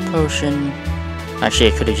just use a potion.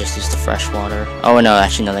 Actually, I could have just used the fresh water. Oh, no,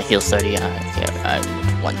 actually, no, that heals 30. Okay, I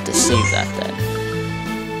would want to save that then.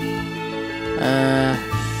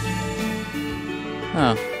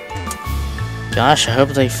 Oh. Gosh, I hope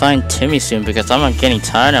they find Timmy soon, because I'm getting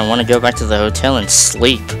tired and I want to go back to the hotel and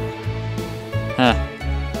sleep. Huh.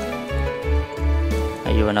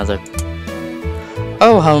 Are you another...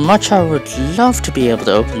 Oh, how much I would love to be able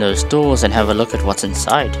to open those doors and have a look at what's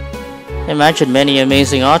inside. Imagine many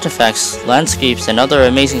amazing artifacts, landscapes, and other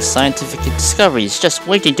amazing scientific discoveries just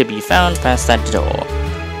waiting to be found past that door.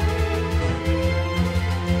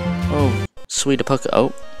 Oh, sweet poke.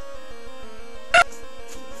 Oh.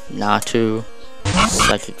 Natu.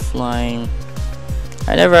 Psychic flying.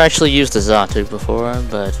 I never actually used the Zatu before,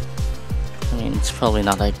 but I mean, it's probably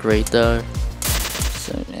not that great though.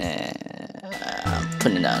 So, I'm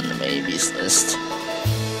putting that on the maybes list.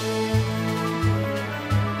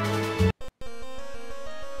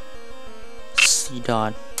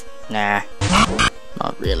 C-Dot. Nah.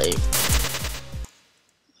 Not really.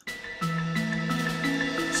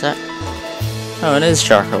 Is that? Oh, it is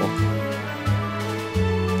charcoal.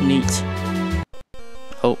 Neat.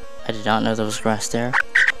 Oh, I did not know there was grass there.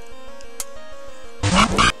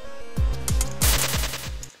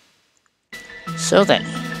 So then,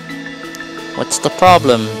 what's the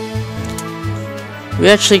problem? We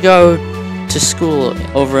actually go to school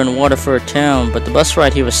over in Waterford Town, but the bus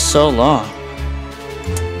ride here was so long.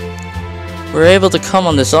 We were able to come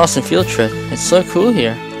on this awesome field trip. It's so cool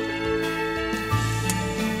here.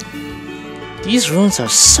 These ruins are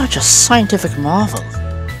such a scientific marvel.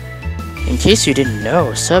 In case you didn't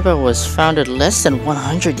know, Serbor was founded less than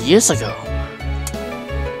 100 years ago.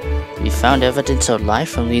 We found evidence of life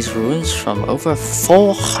from these ruins from over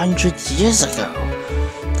 400 years ago.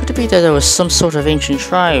 Could it be that there was some sort of ancient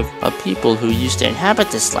tribe of people who used to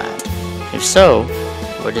inhabit this land? If so,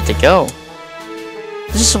 where did they go?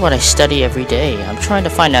 This is what I study every day. I'm trying to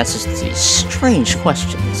find answers to these strange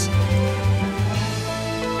questions.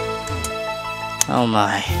 Oh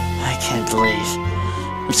my, I can't believe.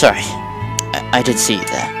 I'm sorry, I did see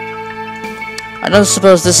that. I don't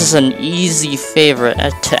suppose this is an easy favor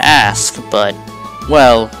to ask, but,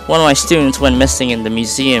 well, one of my students went missing in the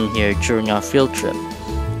museum here during our field trip.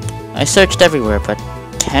 I searched everywhere, but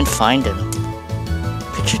can't find him.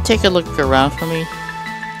 Could you take a look around for me?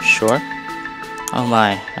 Sure. Oh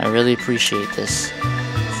my, I really appreciate this.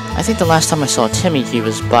 I think the last time I saw Timmy, he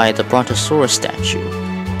was by the Brontosaurus statue.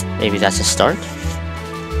 Maybe that's a start?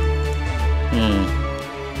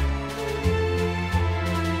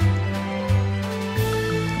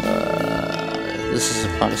 This is a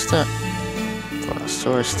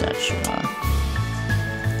Brontosaurus statue, huh?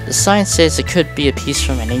 The sign says it could be a piece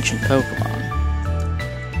from an ancient Pokemon.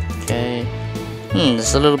 Okay.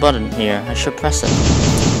 There's a little button here. I should press it.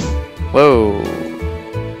 Whoa.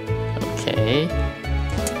 Okay.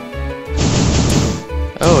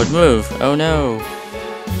 Oh, it moved. Oh no.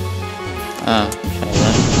 Oh, okay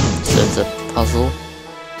then. So it's a puzzle.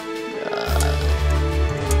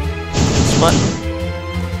 This one.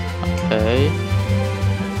 Okay.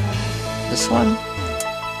 This one.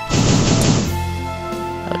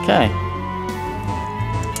 Okay.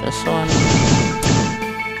 This one.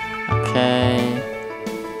 Okay.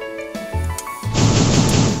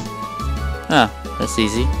 Ah, that's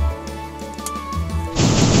easy.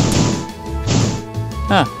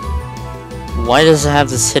 Huh. Why does it have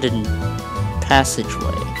this hidden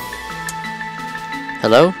passageway?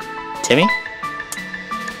 Hello? Timmy?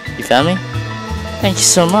 You found me? Thank you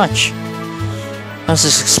so much. was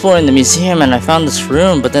just exploring the museum and I found this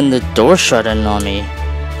room, but then the door shut in on me.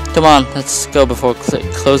 Come on, let's go before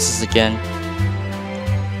it closes again.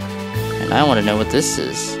 And I want to know what this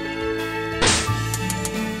is.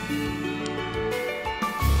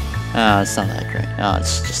 Oh, it's not that great. Oh,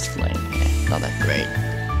 it's just flame. Yeah, not that great.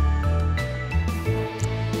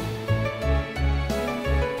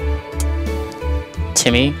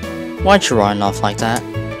 Timmy, why'd you run off like that?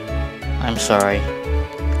 I'm sorry.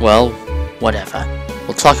 Well, whatever.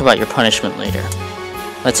 We'll talk about your punishment later.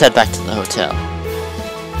 Let's head back to the hotel.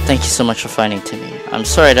 Thank you so much for finding Timmy. I'm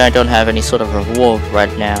sorry that I don't have any sort of reward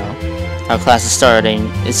right now. Our class is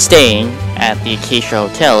staying at the Acacia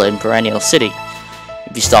Hotel in Perennial City.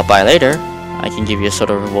 If you stop by later, I can give you a sort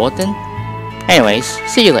of reward then. Anyways,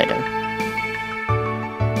 see you later.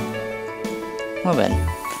 Well then,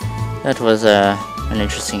 that was an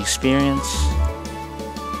interesting experience.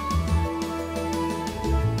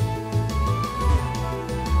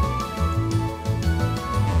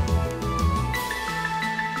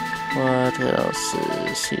 What else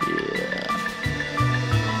is here?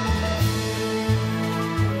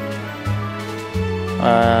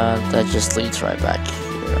 That just leads right back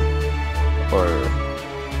here. Or...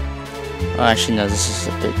 oh, actually, no, this is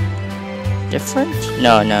a bit different?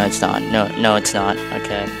 No, it's not. No, it's not.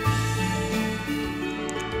 Okay.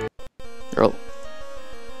 Oh.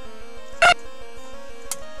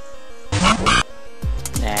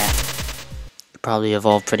 Nah. Probably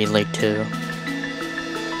evolved pretty late, too.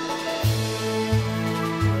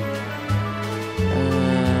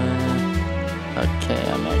 Okay,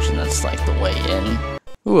 I imagine that's like the way in.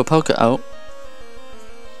 Ooh, a poke. Oh.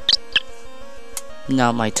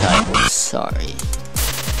 Not my type. Sorry.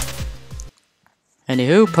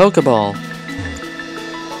 Anywho, Pokeball.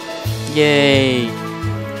 Yay.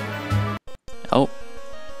 Oh.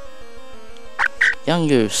 Young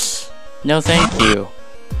Goose. No thank you.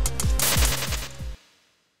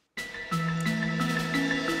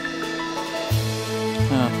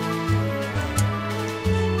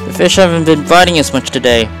 The fish haven't been biting as much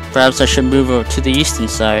today. Perhaps I should move over to the eastern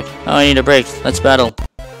side. Oh, I need a break. Let's battle.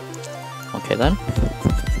 Okay then.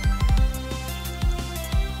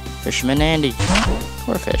 Fisherman Andy.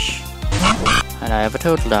 Poor fish. And I have a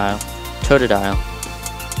Totodile.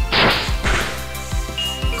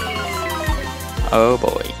 Oh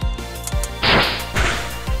boy.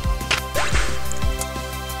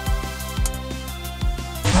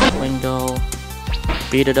 Wingull.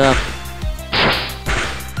 Beat it up.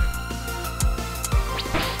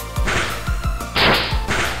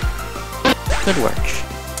 Good work.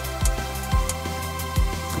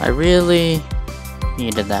 I really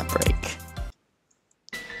needed that break.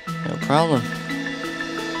 No problem.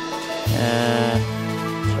 Is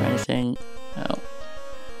there anything? No.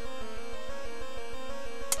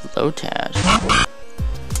 Lotad.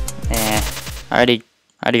 I already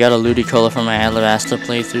got a Ludicolo from my Alabasta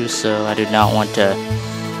playthrough, so I do not want to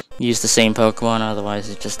use the same Pokemon, otherwise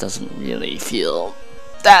it just doesn't really feel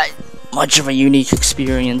that much of a unique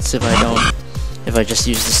experience if I just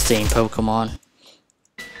use the same Pokemon.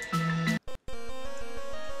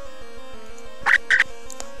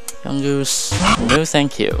 Young Goose, no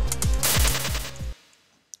thank you.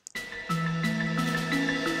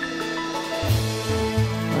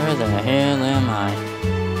 Where the hell am I?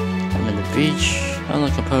 I'm in the beach. Oh,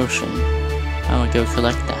 look, a potion. I'm gonna go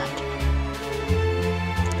collect that.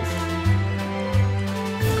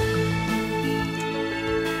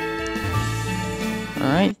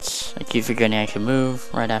 Alright, I keep forgetting I can move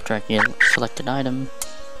right after I get a selected item.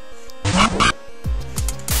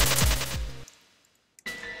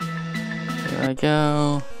 Here I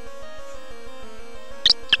go.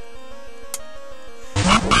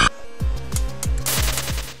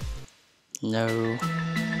 No.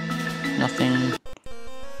 Nothing.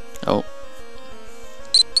 Oh.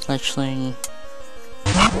 Fletchling.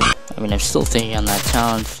 I mean, I'm still thinking on that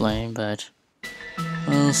Talonflame, but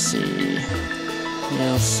we'll see.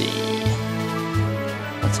 We'll see.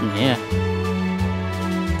 What's in here?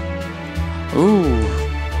 Ooh.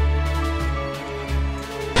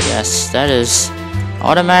 Yes, that is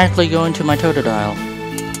automatically going to my Totodile.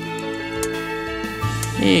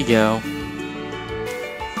 Here you go.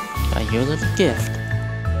 Got your little gift.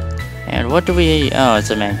 And what do we... oh, it's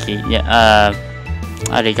a Mankey. Yeah, I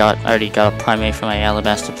already got a Primate for my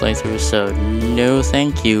Alabasta playthrough, so no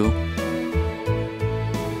thank you.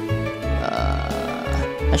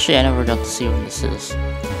 Actually, I never got to see what this is.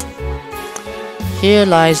 Here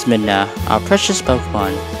lies Midna, our precious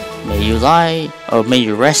Pokemon. May you lie, or may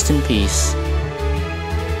you rest in peace.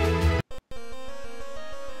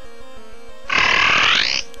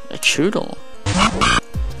 A Choodle.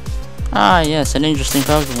 Ah, yes, an interesting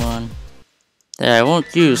Pokemon that I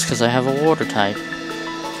won't use because I have a water type.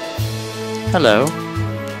 Hello.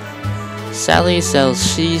 Sally sells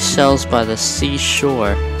seashells by the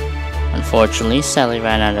seashore. Unfortunately, Sally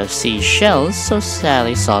ran out of seashells, so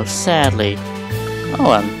Sally sobbed sadly.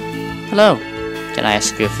 Oh, hello. Can I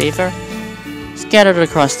ask you a favor? Scattered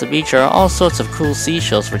across the beach are all sorts of cool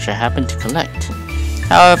seashells which I happen to collect.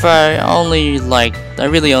 However, I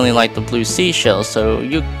really only like the blue seashells, so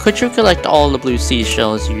could you collect all the blue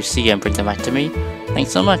seashells you see and bring them back to me?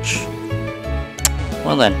 Thanks so much.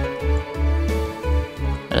 Well then,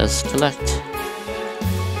 let us collect.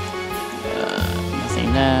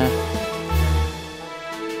 Nothing there.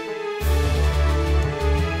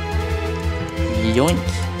 Yoink.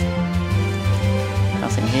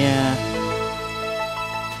 Nothing here.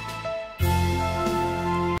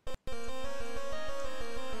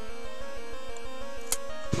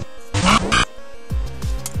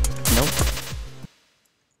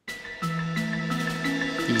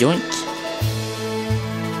 Yoink.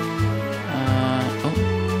 Oh.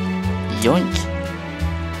 Yoink.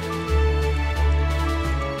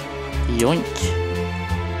 Yoink.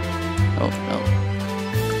 Oh, no.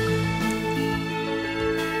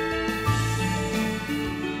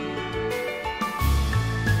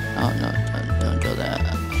 Oh, no, don't do that.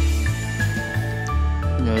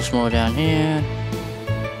 There's more down here.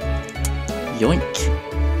 Yoink.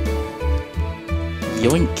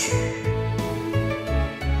 Yoink.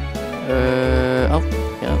 Oh,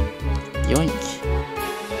 yeah. Yoink.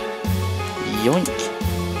 Yoink.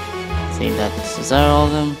 Is that all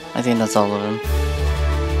of them? I think that's all of them.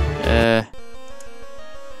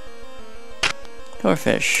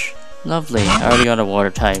 Doorfish. Lovely. I already got a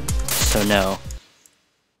water type, so no.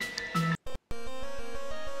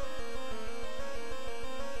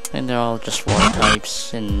 And they're all just water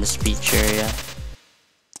types in this beach area.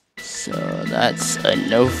 So that's a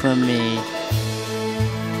no from me.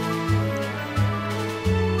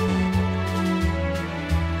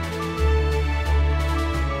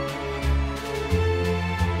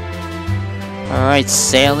 Alright,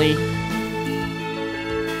 Sally.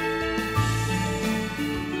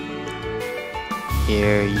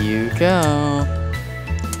 Here you go.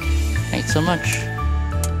 Thanks so much.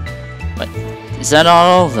 What? Is that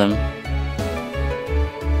all of them?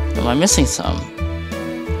 Am I missing some?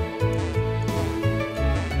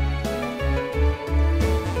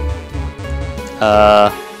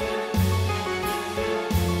 Am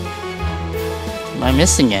I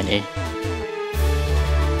missing any?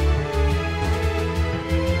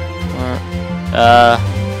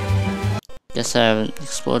 Guess I haven't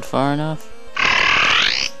explored far enough.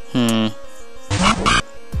 I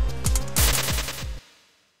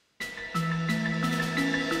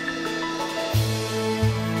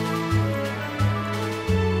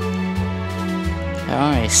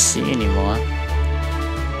don't really see anymore.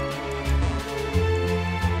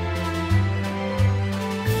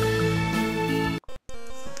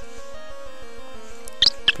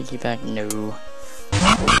 Piggyback, no.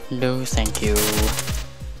 No, thank you.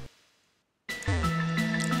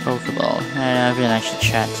 Pokeball. I haven't actually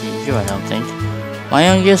chat to you, I don't think. My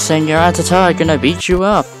youngest and your Atata are gonna beat you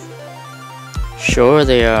up. Sure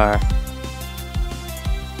they are.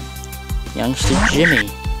 Youngster Jimmy.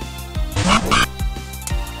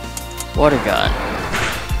 Water gun.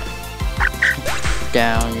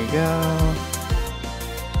 Down you go.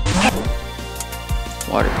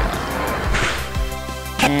 Water gun.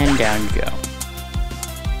 And down you go.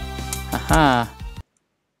 Haha.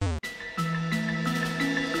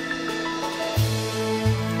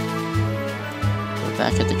 We're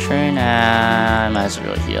back at the train. I might as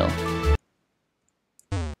well heal.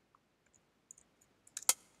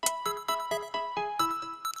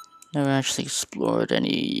 Never actually explored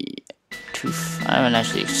any I haven't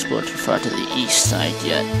actually explored too far to the east side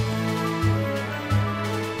yet.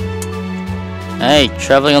 Hey,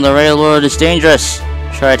 traveling on the railroad is dangerous.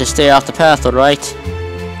 Try to stay off the path, alright?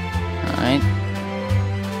 Alright.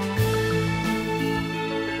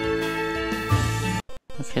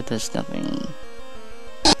 Okay, there's nothing.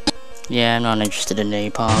 Yeah, I'm not interested in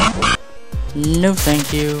napalm. No,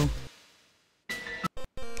 thank you.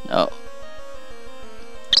 Oh.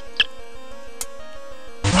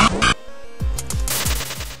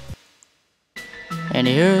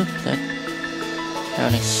 Anywho, that I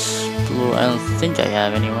don't explore. I don't think I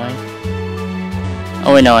have anyway.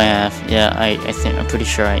 Oh wait, no, I have. Yeah, I think I'm pretty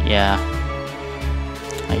sure. Yeah.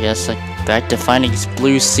 I guess back to finding these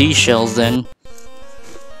blue seashells then.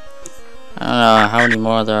 I don't know how many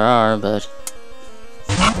more there are, but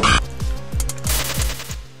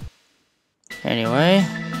anyway,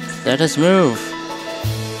 let us move.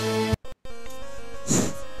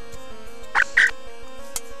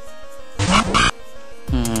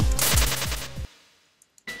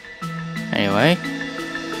 anyway.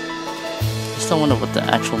 I still wonder what the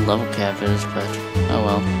actual level cap is, but oh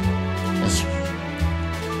well.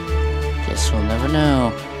 Guess we'll never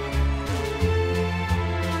know.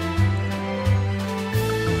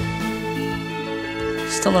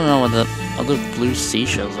 Still don't know what the other blue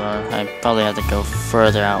seashells are. I probably have to go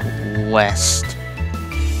further out west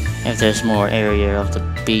if there's more area of the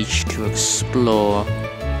beach to explore.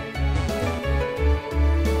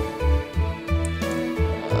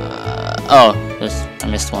 Oh, I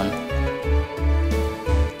missed one.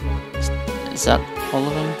 Is that all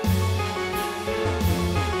of them?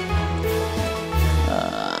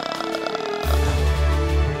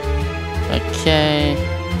 Okay.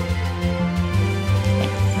 I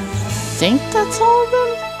think that's all of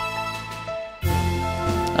them?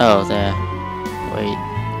 Oh, there. Wait.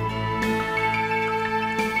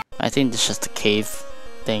 I think it's just a cave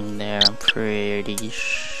thing there, I'm pretty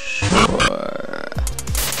sure.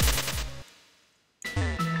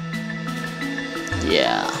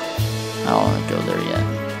 Yeah. I don't want to go there yet.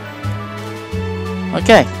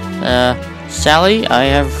 Okay. Sally, I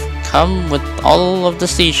have come with all of the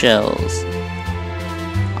seashells.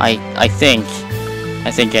 I think.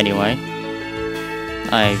 I think anyway.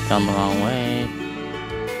 I've gone the wrong way.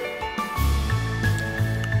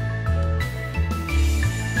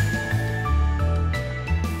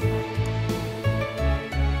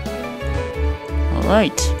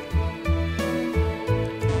 Alright.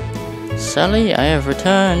 Sally, I have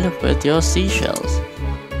returned with your seashells.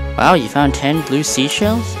 Wow, you found 10 blue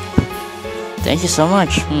seashells? Thank you so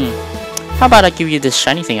much. How about I give you this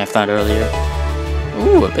shiny thing I found earlier?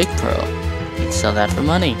 Ooh, a big pearl. You can sell that for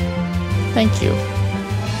money. Thank you.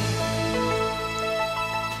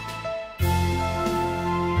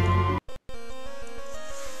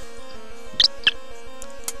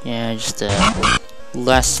 Yeah, just a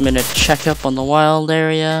last minute checkup on the wild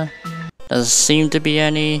area. Doesn't seem to be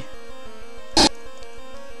any.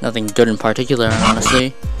 Nothing good in particular,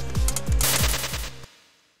 honestly.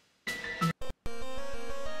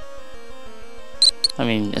 I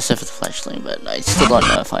mean, except for the fledgling, but I still don't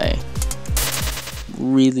know if I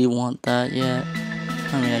really want that yet.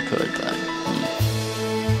 I mean, I could, but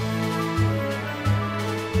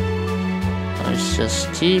let's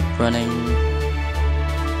just keep running.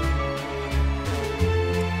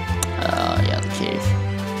 Yeah, the cave.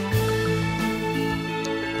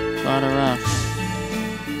 A lot of rocks.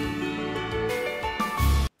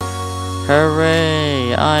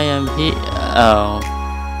 Hooray! I am here. Oh.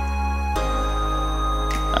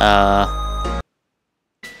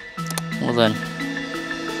 Well then.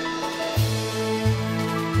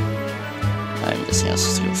 I'm guessing I have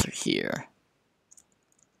to go through here.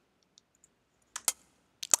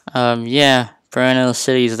 Yeah. Perennial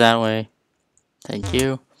City's that way. Thank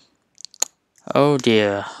you. Oh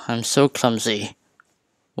dear, I'm so clumsy.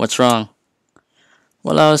 What's wrong?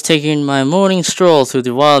 While I was taking my morning stroll through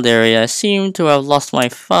the wild area, I seemed to have lost my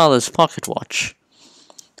father's pocket watch.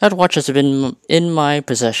 That watch has been in my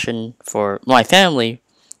possession for my family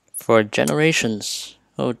for generations.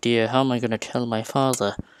 Oh dear, how am I going to tell my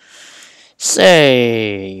father?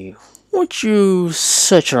 Say, won't you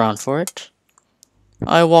search around for it?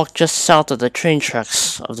 I walked just south of the train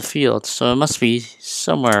tracks of the field, so it must be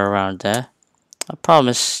somewhere around there. I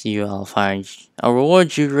promise you I'll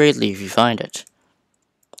reward you greatly if you find it.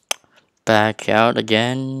 Back out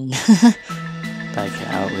again. Back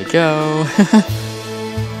out we go.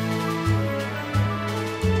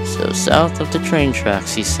 So south of the train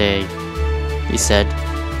tracks, he said.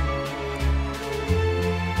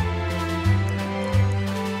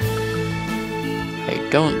 I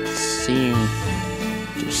don't seem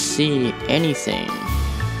to see anything.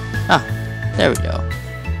 Ah, there we go.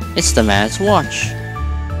 It's the man's watch.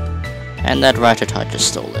 And that Ratata just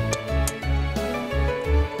stole it.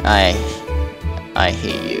 I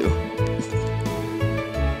hate you.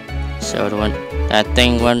 So that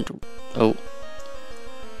thing went. Oh.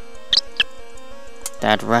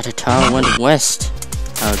 That Ratata went west.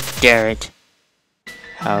 How dare it.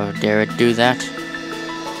 How dare it do that?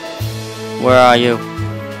 Where are you?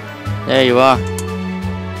 There you are.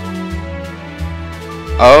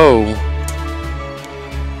 Oh.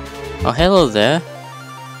 Oh, hello there.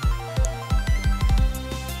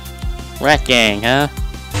 Rat gang, huh?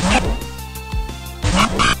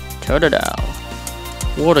 Totodile.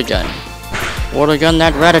 Water gun. Water gun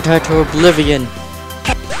that Ratata to oblivion.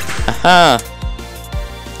 Aha!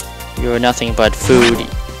 You're nothing but food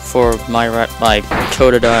for my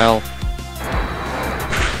Totodile.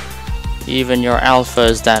 Even your alpha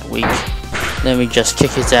is that weak. Let me just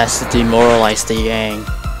kick his ass to demoralize the gang.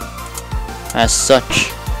 As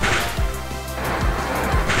such.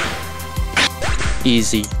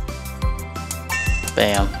 Easy.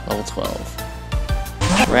 Bam. Level 12.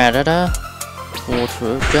 Radada.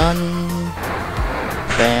 Water gun.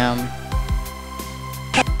 Bam.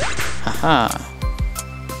 Haha.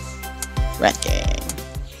 Rat gang.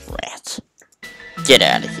 Rat. Get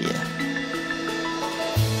out of here.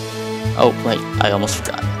 Oh, wait. I almost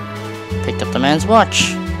forgot. Picked up the man's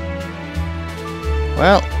watch.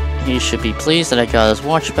 Well, he should be pleased that I got his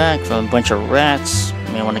watch back from a bunch of rats.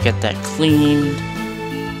 May want to get that cleaned.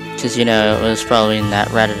 Because, you know, it was probably in that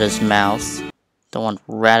Ratata's mouth. Don't want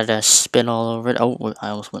Ratata to spin all over it. Oh, I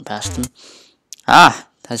almost went past him. Ah,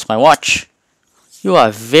 that's my watch. You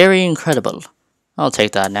are very incredible. I'll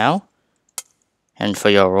take that now. And for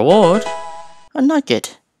your reward, a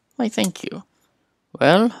nugget. Why, thank you.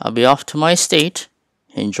 Well, I'll be off to my estate.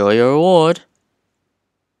 Enjoy your reward.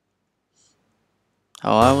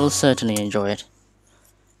 Oh, I will certainly enjoy it.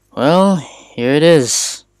 Well, here it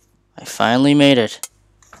is. I finally made it.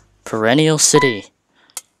 Perennial City.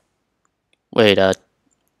 Wait,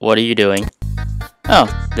 what are you doing? Oh,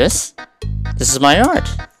 this? This is my art.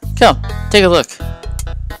 Come, take a look.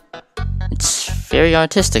 It's very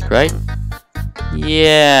artistic, right?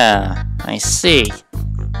 Yeah, I see.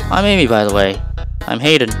 I'm Amy, by the way. I'm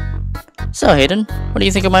Hayden. So, Hayden, what do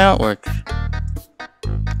you think of my artwork?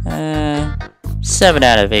 7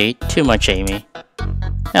 out of 8. Too much, Amy.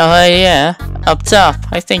 Oh, yeah. Up top,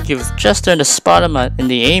 I think you've just earned a spot in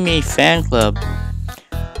the Amy fan club.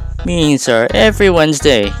 Meetings are every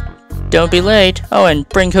Wednesday. Don't be late. Oh, and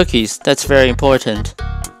bring cookies. That's very important.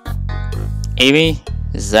 Amy,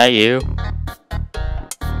 is that you?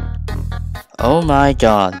 Oh my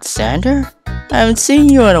god, Xander? I haven't seen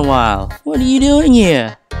you in a while. What are you doing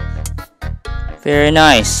here? Very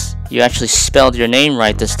nice. You actually spelled your name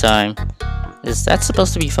right this time. Is that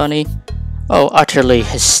supposed to be funny? Oh, utterly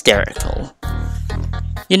hysterical.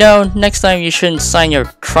 You know, next time you shouldn't sign your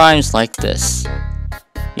crimes like this.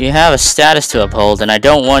 You have a status to uphold, and I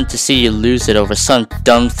don't want to see you lose it over some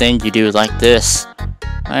dumb thing you do like this.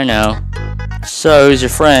 I know. So, who's your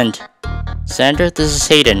friend? Xander, this is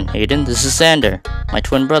Hayden. Hayden, this is Xander, my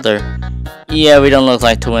twin brother. Yeah, we don't look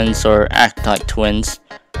like twins or act like twins,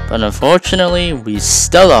 but unfortunately, we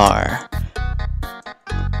still are.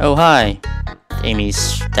 Oh, hi. Amy's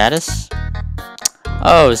status?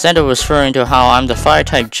 Oh, Xander was referring to how I'm the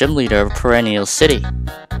fire-type gym leader of Perennial City.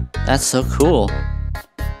 That's so cool.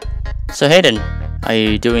 So Hayden, are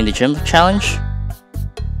you doing the gym challenge?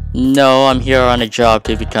 No, I'm here on a job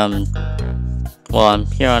to become... Well, I'm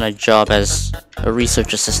here on a job as a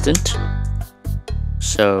research assistant.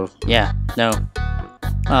 So, yeah, no.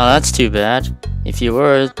 Oh, that's too bad. If you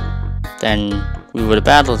were, then we would have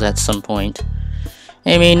battled at some point.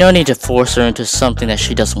 Amy, no need to force her into something that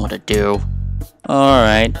she doesn't want to do.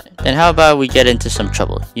 Alright, then how about we get into some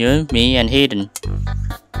trouble? You, me, and Hayden.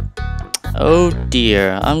 Oh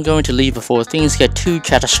dear, I'm going to leave before things get too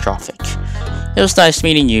catastrophic. It was nice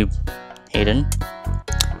meeting you, Hayden.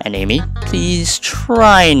 And Amy, please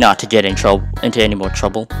try not to get into any more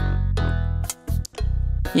trouble.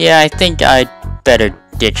 Yeah, I think I'd better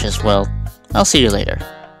ditch as well. I'll see you later.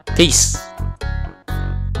 Peace.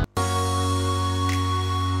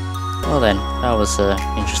 Well then, that was an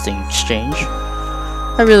interesting exchange.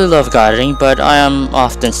 I really love gardening, but I am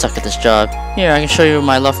often stuck at this job. Here, I can show you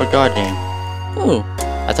my love for gardening. Ooh,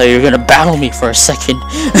 I thought you were gonna battle me for a second.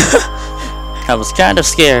 I was kind of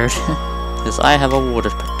scared, because I have a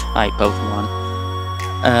water-type Pokemon.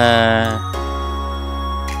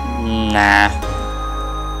 Nah.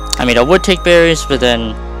 I mean, I would take berries, but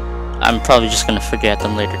then I'm probably just gonna forget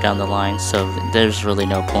them later down the line, so there's really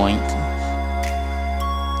no point.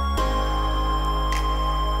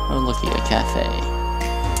 Oh, looky, a cafe.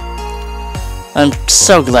 I'm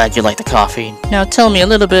so glad you like the coffee. Now tell me a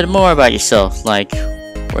little bit more about yourself, like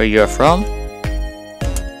where you're from.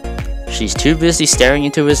 She's too busy staring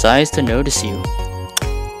into his eyes to notice you.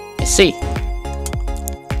 I see.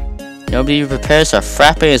 Nobody prepares a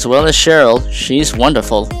frappe as well as Cheryl. She's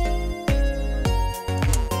wonderful.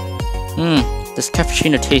 This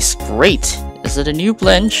cappuccino tastes great. Is it a new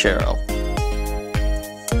blend, Cheryl?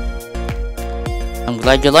 I'm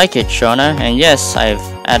glad you like it, Shauna, and yes, I've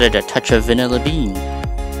added a touch of vanilla bean.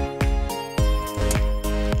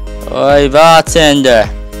 Oi, bartender,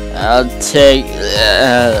 I'll take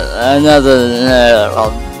another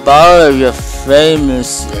bottle of your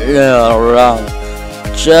famous rum.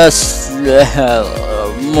 Just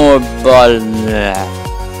more bottle.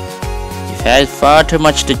 You've had far too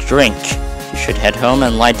much to drink. You should head home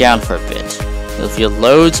and lie down for a bit. You'll feel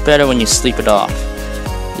loads better when you sleep it off.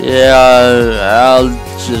 Yeah, I'll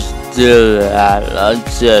just do that. I'll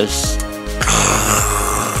just...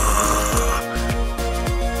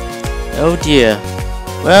 Oh dear.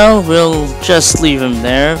 Well, we'll just leave him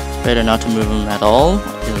there. Better not to move him at all.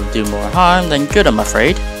 It'll do more harm than good, I'm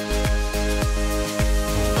afraid.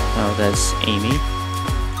 Oh, that's Amy.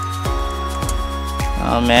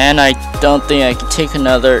 Oh man, I don't think I can take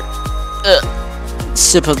another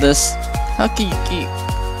sip of this. How can you keep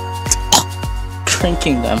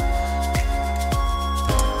drinking them?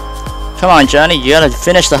 Come on, Johnny, you gotta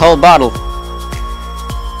finish the whole bottle.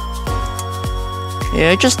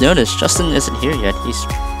 Yeah, I just noticed Justin isn't here yet. He's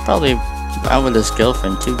probably out with his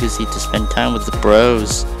girlfriend, too busy to spend time with the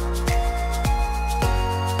bros.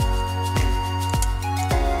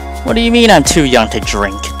 What do you mean I'm too young to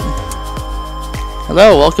drink?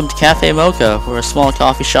 Hello, welcome to Cafe Mocha. We're a small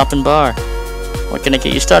coffee shop and bar. What can I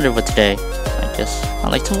get you started with today? I guess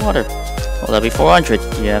I'd like some water. Well, that'll be 400.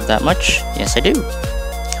 Do you have that much? Yes, I do.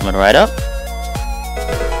 Coming right up.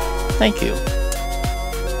 Thank you.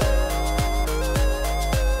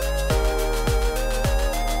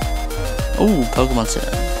 Ooh, Pokemon Center.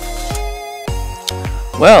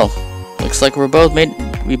 Well, looks like we both made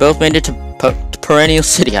it to Perennial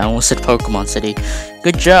City. I almost said Pokemon City.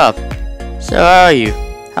 Good job. So how are you?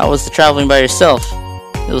 How was the traveling by yourself?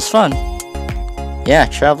 It was fun. Yeah,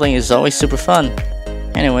 traveling is always super fun.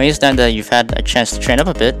 Anyways, now that you've had a chance to train up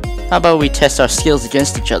a bit, how about we test our skills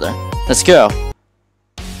against each other? Let's go.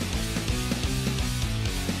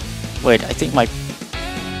 Wait, I think my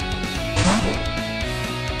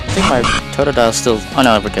Totodile's still... Oh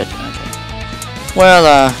no, we're good. Okay. Well,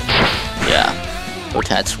 yeah.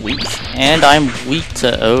 Rotat's weak. And I'm weak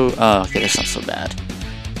to... Oh, okay, that's not so bad.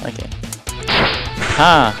 Okay.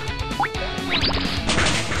 Ha!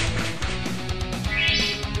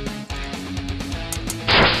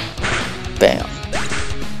 Bam.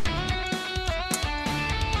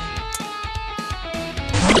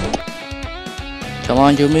 Come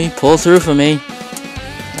on, Yumi, pull through for me.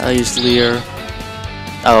 I'll use Leer.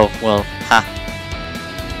 Oh, well, ha.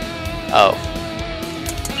 Oh.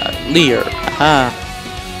 Leer, ha.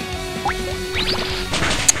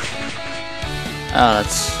 Oh,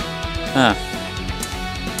 that's... Huh.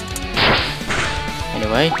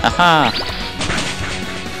 Anyway, haha.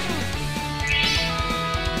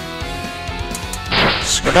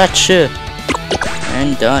 Scratch.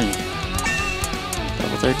 And done.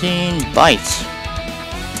 Level 13, bite.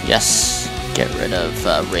 Yes. Get rid of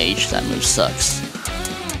rage, that move sucks.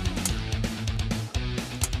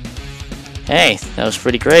 Hey, that was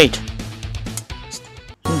pretty great.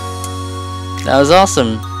 That was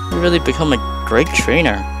awesome. You really become a great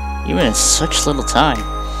trainer, even in such little time.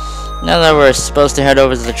 Now that we're supposed to head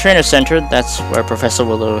over to the trainer center, that's where Professor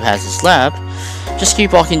Willow has his lab, just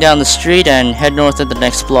keep walking down the street and head north at the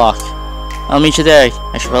next block. I'll meet you there.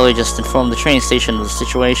 I should probably just inform the train station of the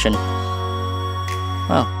situation.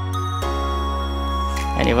 Well.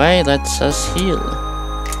 Anyway, let's us heal.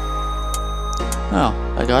 Oh,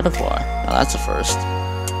 a God of War. Now that's a first.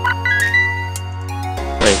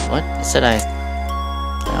 Wait, what? I said I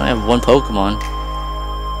only have one Pokemon.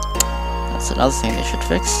 That's another thing they should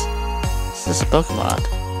fix. Is this a Pokemon?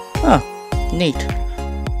 Oh, neat.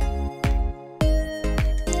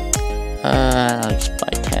 I'll just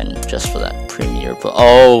buy 10 just for that premier.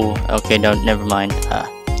 Oh, okay, no, never mind.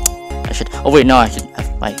 I should. Oh wait, no, I can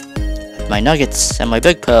have my nuggets and my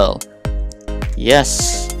big pearl.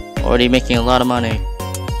 Yes. Already making a lot of money.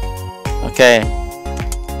 Okay.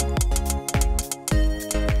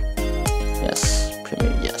 Yes.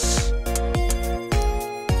 Premier, yes.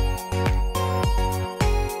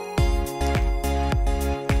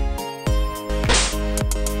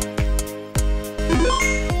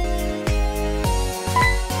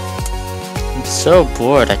 I'm so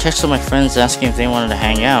bored. I texted my friends asking if they wanted to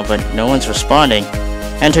hang out, but no one's responding.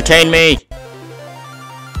 Entertain me!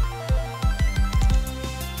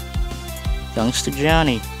 Youngster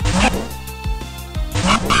Johnny.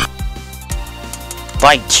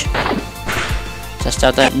 Bite! Test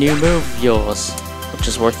out that new move of yours, which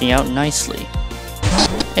is working out nicely.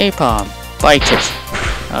 Apom, bite it.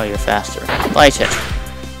 Oh, you're faster. Bite it.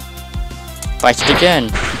 Bite it again.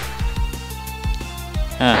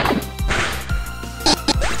 Huh.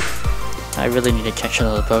 I really need to catch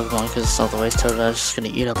another Pokemon because otherwise Totodile's just gonna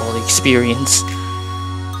eat up all the experience.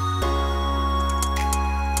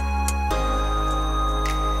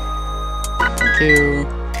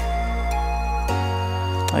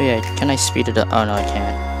 Oh yeah, can I speed it up? Oh no, I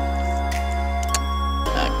can't.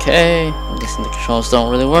 Okay, I'm guessing the controls don't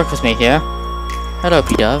really work with me here. Hello,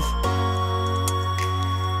 Pidove.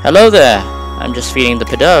 Hello there! I'm just feeding the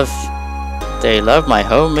Pidove. They love my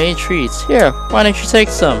homemade treats. Here, why don't you take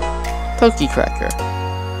some? Pokey Cracker.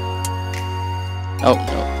 Oh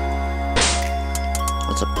no.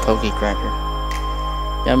 What's up? Poke Cracker.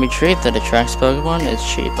 Yummy treat that attracts Pokemon. It's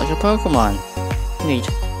shaped like a Pokemon. Neat.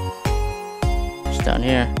 It's down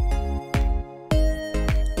here.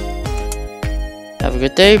 Have a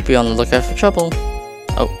good day. Be on the lookout for trouble.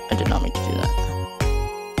 Oh, I did not mean to do that.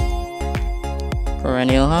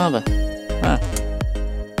 Perennial Harbor. Huh.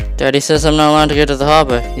 Daddy says I'm not allowed to go to the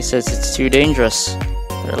harbor. He says it's too dangerous.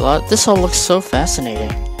 But this all looks so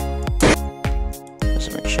fascinating. There's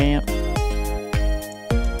a champ.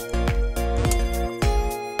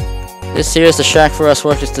 This here is the shack for us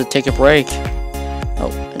workers to take a break.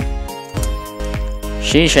 Oh.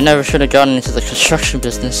 Sheesh, I never should have gotten into the construction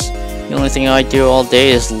business. The only thing I do all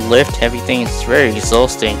day is lift heavy things. It's very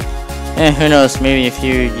exhausting. Who knows, maybe in a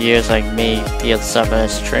few years I may be able to start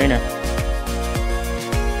as a trainer.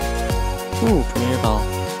 Ooh, Premier Ball.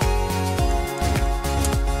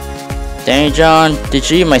 Dang, John, did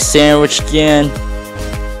you eat my sandwich again?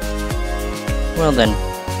 Well then.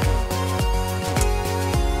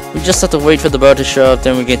 We just have to wait for the boat to show up,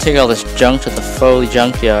 then we can take all this junk to the Foley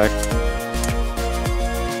junkyard.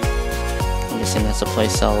 I'm guessing that's a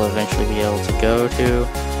place I'll eventually be able to go to.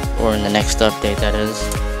 Or in the next update, that is.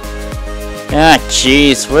 Ah,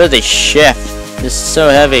 jeez, where did they shift? This is so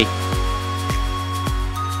heavy.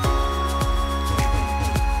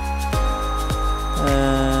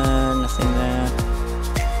 Nothing there.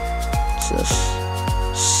 What's this?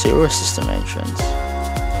 Sewer system entrance.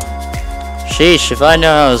 Sheesh, if I knew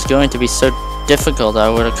it was going to be so difficult, I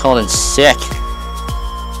would have called in sick.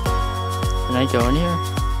 Can I go in here?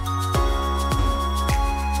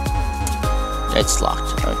 It's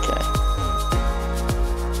locked, okay.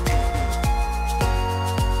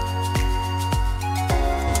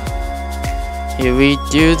 Here we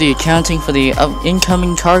do the accounting for the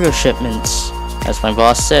incoming cargo shipments. As my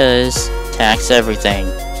boss says, tax everything.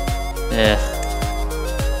 Ugh.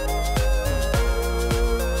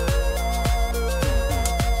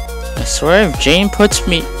 I swear if Jane puts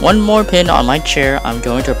me one more pin on my chair, I'm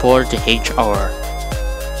going to report it to HR.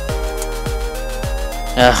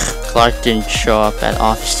 Ugh, Clark didn't show up at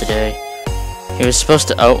office today. He was supposed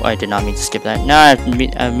to— oh, I did not mean to skip that. Now I have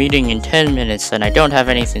a meeting in 10 minutes and I don't have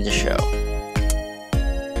anything to show.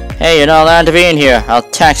 Hey, you're not allowed to be in here. I'll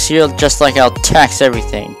tax you just like I'll tax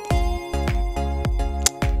everything.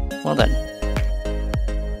 Well then.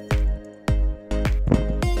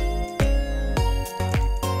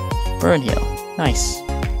 Burn heal. Nice.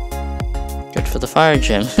 Good for the fire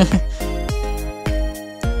gym. Let's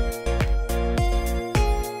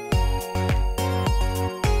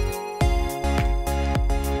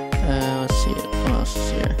see it. What else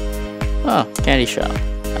is here? Oh, candy shop.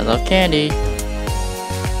 I love candy.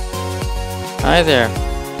 Hi there,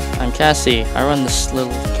 I'm Cassie. I run this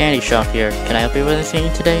little candy shop here. Can I help you with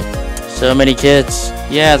anything today? So many kids.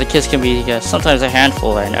 Yeah, the kids can be sometimes a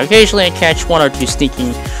handful, and occasionally I catch one or two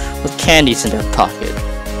sneaking with candies in their pocket.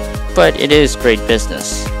 But it is great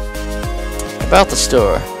business. About the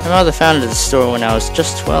store. My mother founded the store when I was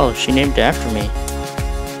just 12. She named it after me.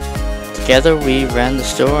 Together we ran the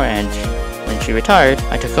store, and when she retired,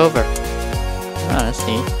 I took over. Oh, that's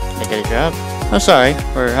neat. Can I get a job? I'm sorry.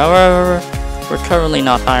 However, we're currently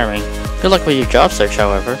not hiring. Good luck with your job search,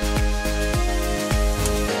 however.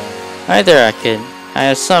 Hi there, kid. I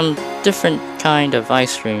have some different kind of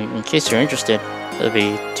ice cream, in case you're interested. It'll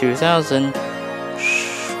be 2,000.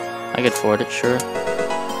 Shh. I could afford it, sure.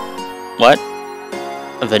 What?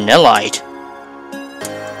 A Vanillite?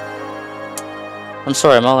 I'm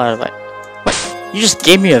sorry, I'm all out of it. What? You just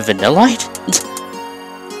gave me a Vanillite?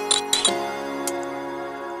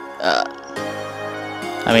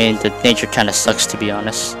 I mean, the nature kinda sucks, to be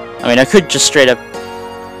honest. I mean, I could just straight up...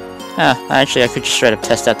 actually, I could just straight up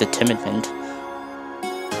test out the Timid Mint.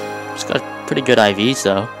 It's got pretty good IVs,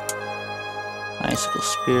 though. Icicle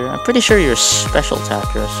Spear. I'm pretty sure you're a special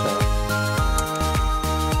attacker, so...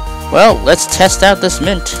 well, let's test out this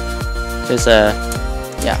mint. There's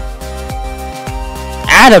yeah.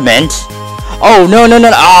 Adamant? Oh, no, no,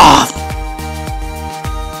 no, ah!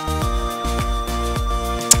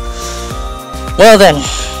 Well then.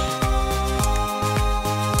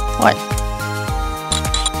 What?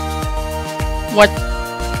 What?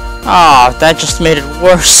 Ah, that just made it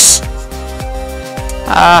worse.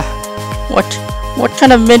 What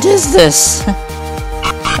kind of mint is this?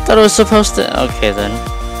 I thought it was supposed to... okay then.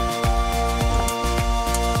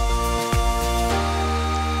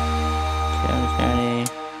 Candy,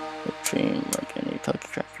 whipped cream, organic Poke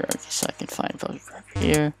Cracker. Okay, so I can find Poke Cracker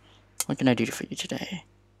here. What can I do for you today?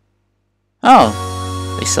 Oh,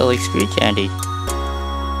 they sell experience candy.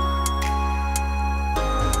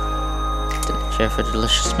 Share for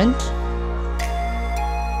delicious mint.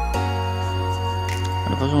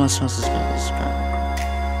 What Pokemon smells this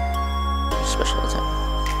special attack.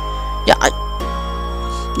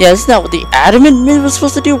 Yeah, isn't that what the adamant mid was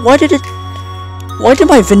supposed to do? Why did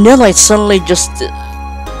my Vanillite suddenly just...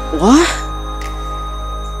 What?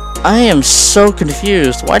 I am so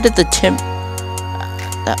confused. Why did the Tim...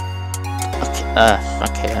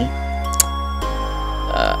 okay then.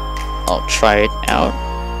 I'll try it out.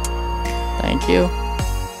 Thank you.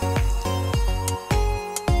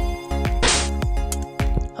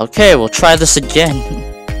 Okay, we'll try this again.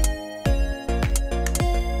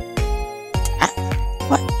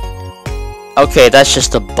 What? Okay, that's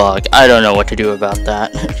just a bug. I don't know what to do about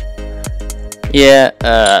that. Yeah,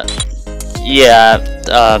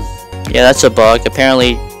 that's a bug.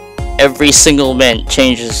 Apparently, every single mint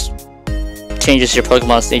changes your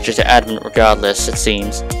Pokemon's nature to adamant regardless, it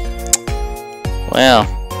seems. Well,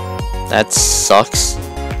 that sucks.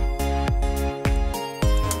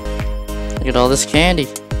 Look at all this candy.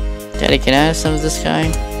 Daddy, can I have some of this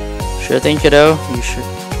kind? Sure thing, kiddo. You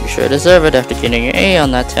sure deserve it after getting an A on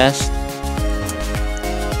that test.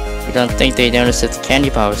 You don't think they noticed that the candy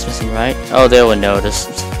bar was missing, right? Oh, they would notice.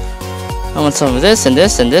 I want some of this, and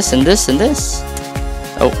this, and this, and this, and this.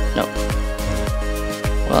 Oh, no.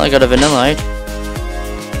 Well, I got a Vanillite.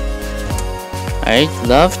 I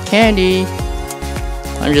love candy.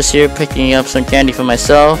 I'm just here picking up some candy for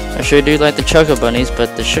myself. I sure do like the Choco Bunnies,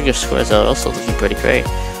 but the sugar squares are also looking pretty great.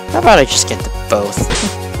 How about I just get them both?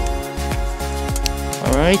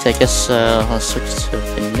 Alright, I guess I'll switch to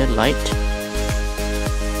Vanillite.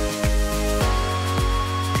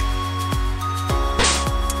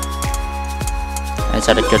 It's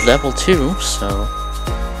at a good level too, so...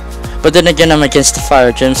 But then again, I'm against the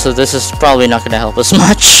fire gym, so this is probably not going to help us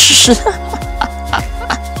much.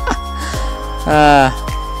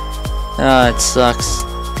 It sucks.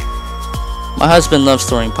 My husband loves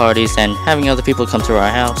throwing parties and having other people come to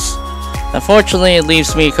our house. Unfortunately, it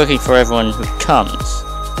leaves me cooking for everyone who comes.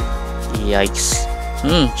 Yikes.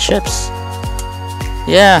 Chips.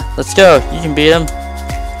 Yeah, let's go. You can beat him.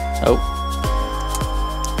 Oh.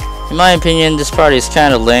 In my opinion, this party is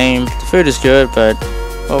kind of lame. The food is good, but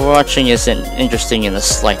what we're watching isn't interesting in the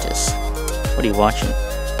slightest. What are you watching?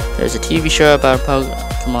 There's a TV show about a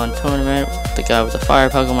Pokemon tournament. The guy with the fire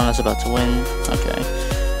Pokemon is about to win. Okay.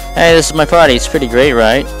 Hey, this is my party. It's pretty great,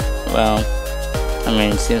 right? Well, I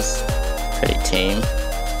mean, it seems pretty tame.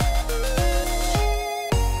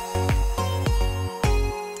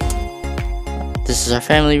 This is our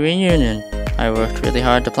family reunion. I worked really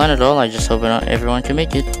hard to plan it all. I just hope everyone can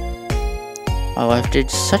make it. My wife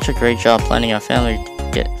did such a great job planning our families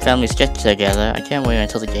get together. I can't wait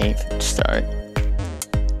until the game starts.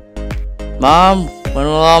 Mom, when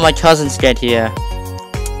will all my cousins get here?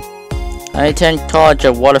 I attend college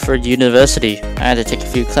at Waterford University. I had to take a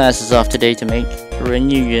few classes off today to make a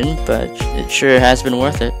reunion, but it sure has been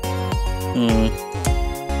worth it.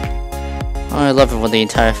 Oh, I love it when the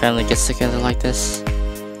entire family gets together like this.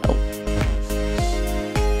 Oh.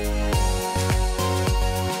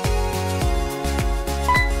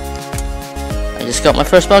 I just got my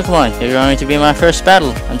first Pokemon. You're going to be my first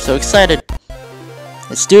battle. I'm so excited.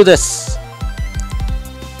 Let's do this.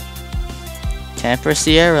 Camper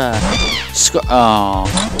Sierra. Oh.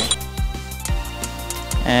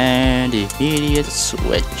 And immediate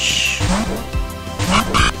switch.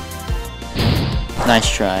 Nice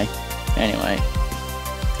try. Anyway.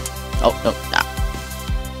 Oh, no. Ah.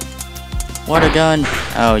 Water gun.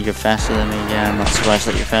 Oh, you're faster than me. Yeah, I'm not surprised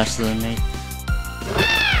that you're faster than me.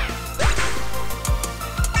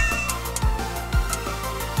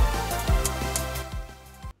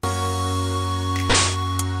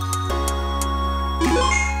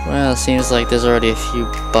 Well, it seems like there's already a few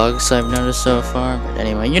bugs I've noticed so far. But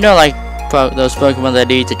anyway, you know, like those Pokemon that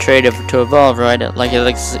need to trade to evolve, right? Like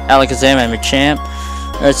Alakazam and Machamp.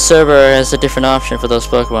 Or Serbor has a different option for those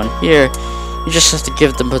Pokemon. Here, you just have to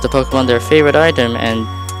give the Pokemon their favorite item and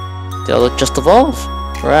they'll just evolve.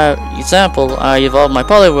 For example, I evolved my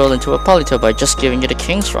Poliwhirl into a Politoed by just giving it a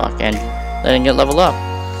King's Rock and letting it level up.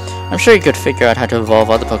 I'm sure you could figure out how to evolve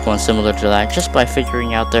other Pokemon similar to that just by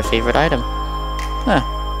figuring out their favorite item. Huh.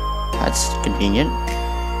 That's convenient.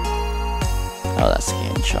 Oh, that's the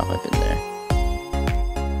candy shop. I've been there.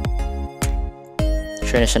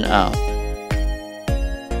 Trainer Center. Oh.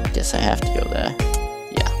 Guess I have to go there.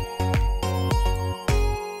 Yeah.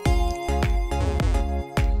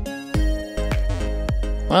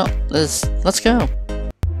 Well, let's go.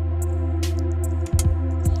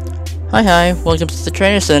 Hi, welcome to the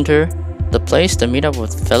Trainer Center, the place to meet up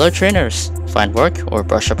with fellow trainers, find work, or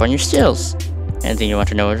brush up on your skills. Anything you want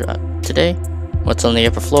to know today? What's on the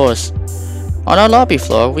upper floors? On our lobby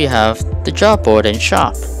floor, we have the job board and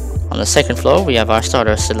shop. On the second floor, we have our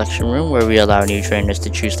starter selection room where we allow new trainers to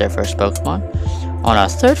choose their first Pokemon. On our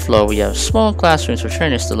third floor, we have small classrooms for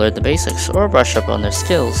trainers to learn the basics or brush up on their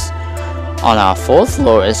skills. On our fourth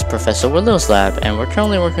floor is Professor Willow's lab, and we're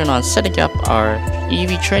currently working on setting up our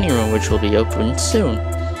EV training room, which will be open soon.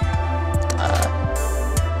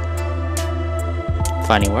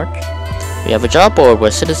 Finding work. We have a job board where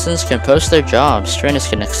citizens can post their jobs, trainers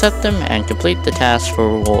can accept them, and complete the tasks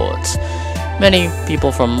for rewards. Many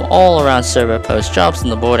people from all around Serbor post jobs on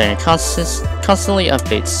the board, and it constantly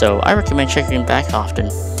updates, so I recommend checking back often.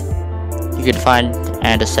 You can find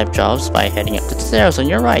and accept jobs by heading up the stairs on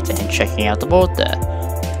your right and checking out the board there.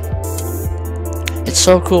 It's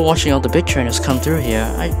so cool watching all the big trainers come through here.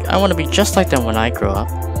 I want to be just like them when I grow up.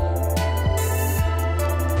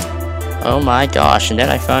 Oh my gosh, and then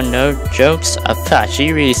I found no jokes, Apache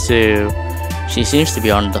Risu. She seems to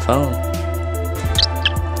be on the phone.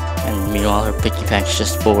 And meanwhile her picky pack's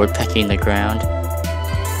just forward pecking the ground.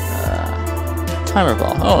 Timer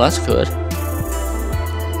ball, oh that's good.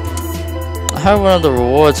 I heard one of the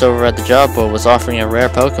rewards over at the job board was offering a rare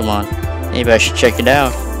Pokemon. Maybe I should check it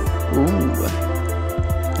out. Ooh.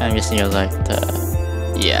 I'm guessing it was like the...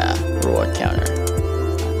 yeah, reward counter.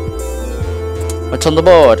 What's on the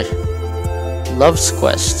board? Love's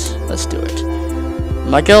Quest. Let's do it.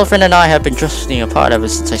 My girlfriend and I have been drifting apart ever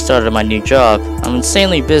since I started my new job. I'm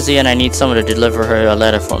insanely busy and I need someone to deliver her a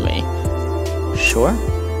letter for me. Sure?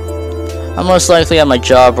 I'm most likely at my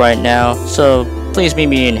job right now, so please meet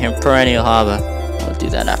me in Perennial Harbor. I'll do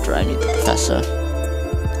that after I meet the professor.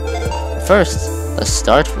 First, the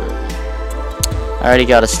start room. I already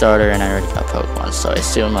got a starter and I already got Pokemon, so I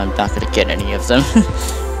assume I'm not going to get any of them.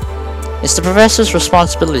 It's the professor's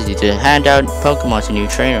responsibility to hand out Pokemon to new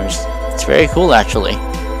trainers. It's very cool, actually.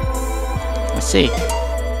 Let's see.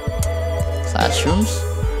 Classrooms?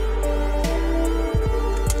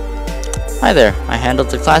 Hi there. I handled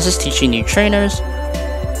the classes teaching new trainers.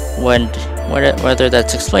 Whether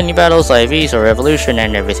that's explaining battles, IVs, or evolution,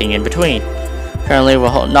 and everything in between. Currently,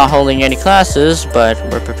 we're not holding any classes, but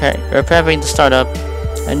we're preparing to start up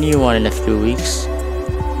a new one in a few weeks.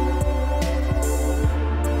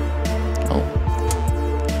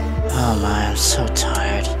 Oh my, I'm so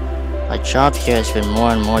tired. My job here has been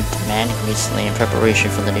more and more demanding recently in preparation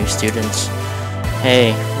for the new students.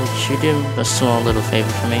 Hey, would you do a small little favor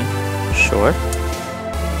for me? Sure.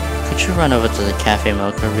 Could you run over to the Cafe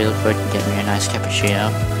Mocha real quick and get me a nice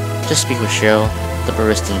cappuccino? Just speak with Cheryl, the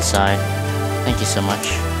barista inside. Thank you so much.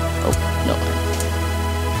 Oh, no.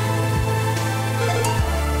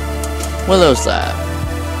 Willow's lab.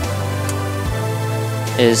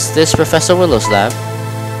 Is this Professor Willow's lab?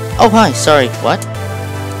 Oh hi, sorry, what?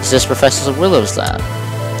 Is this Professor Willow's lab?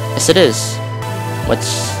 Yes it is.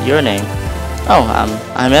 What's your name? Oh,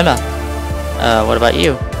 I'm Emma. What about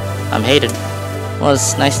you? I'm Hayden. Well,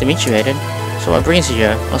 it's nice to meet you, Hayden. So what brings you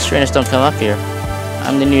here? Most trainers don't come up here.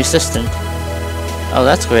 I'm the new assistant. Oh,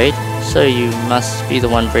 that's great. So you must be the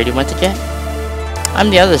one Brady went to get?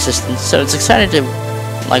 I'm the other assistant, so it's exciting to,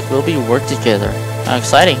 we'll be work together. How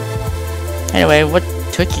exciting. Anyway, what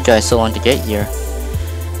took you guys so long to get here?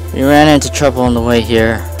 We ran into trouble on the way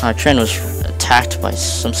here. Our train was attacked by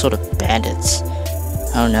some sort of bandits.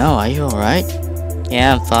 Oh no, are you alright?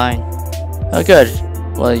 Yeah, I'm fine. Oh good.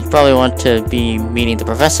 Well, you probably want to be meeting the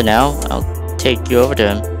professor now. I'll take you over to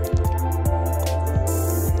him.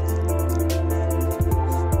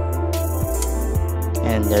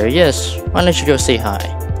 And there he is. Why don't you go say hi?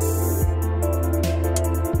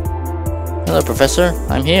 Hello, Professor.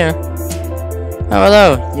 I'm here. Oh,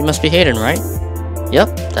 hello. You must be Hayden, right?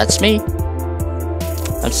 Yep, that's me.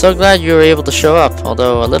 I'm so glad you were able to show up,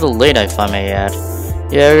 although a little late if I may add.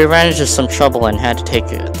 Yeah, we ran into some trouble and had to take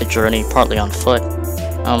the journey partly on foot.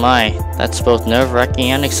 Oh my, that's both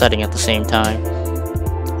nerve-wracking and exciting at the same time.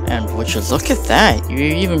 And would you look at that? You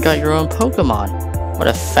even got your own Pokemon. What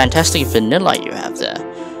a fantastic vanilla you have there.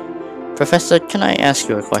 Professor, can I ask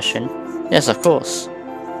you a question? Yes, of course.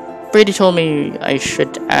 Brady told me I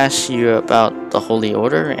should ask you about the Holy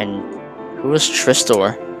Order and who is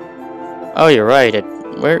Tristor? Oh, you're right.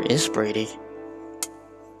 Where is Brady?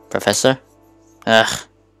 Professor? Ugh.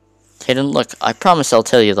 Hayden, look, I promise I'll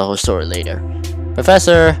tell you the whole story later.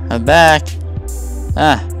 Professor, I'm back.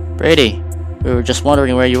 Ah, Brady. We were just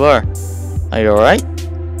wondering where you are. Are you alright?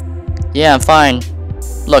 Yeah, I'm fine.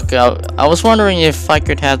 Look, I was wondering if I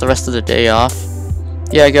could have the rest of the day off.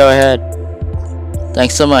 Yeah, go ahead.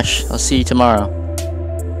 Thanks so much. I'll see you tomorrow.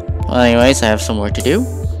 Well, anyways, I have some work to do.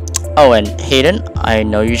 Oh, and Hayden, I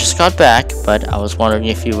know you just got back, but I was wondering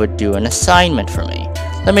if you would do an assignment for me.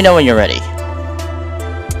 Let me know when you're ready.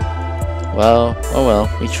 Well, oh well,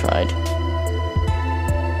 we tried.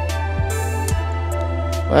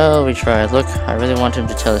 Well, we tried. Look, I really wanted him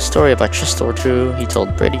to tell a story about Trista or two. He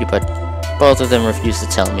told Brady, but both of them refused to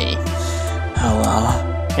tell me. Oh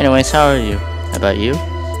well. Anyways, how are you? How about you?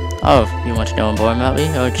 Oh, you want to know more about me?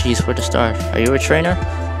 Oh geez, where to start? Are you a trainer?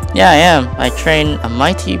 Yeah, I am. I train a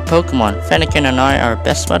mighty Pokemon. Fennekin and I are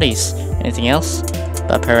best buddies. Anything else?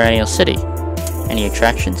 About Perennial City? Any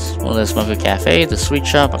attractions? Well, there's Mocha Cafe, the sweet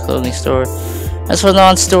shop, a clothing store. As for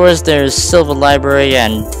non-stores, there's Silver Library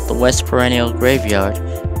and the West Perennial Graveyard.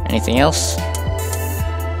 Anything else?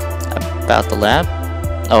 About the lab?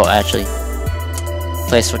 Oh, actually.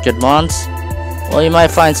 Place for good mons? Well, you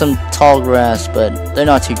might find some tall grass, but they're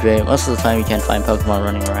not too great. Most of the time you can't find Pokemon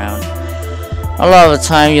running around. A lot of the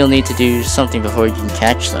time you'll need to do something before you can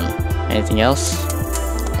catch them. Anything else?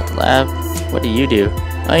 At the lab? What do you do?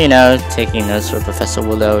 Oh, you know, taking notes for Professor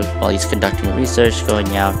Willow while he's conducting research,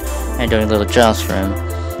 going out, and doing little jobs for him.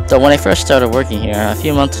 Though when I first started working here, a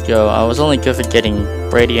few months ago, I was only good at getting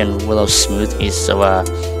Brady and Willow smoothies, so,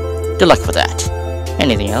 good luck with that.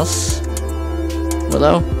 Anything else?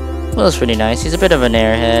 Willow? Willow's pretty nice. He's a bit of an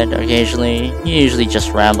airhead, occasionally. He usually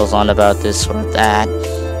just rambles on about this or that.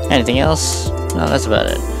 Anything else? No, that's about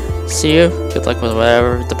it. See you. Good luck with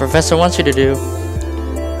whatever the professor wants you to do.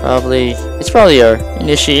 It's probably your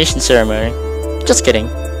initiation ceremony. Just kidding.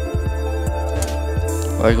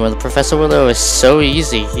 Working with Professor Willow is so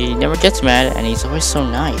easy. He never gets mad, and he's always so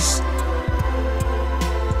nice.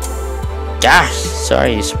 Gosh,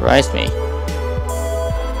 sorry you surprised me.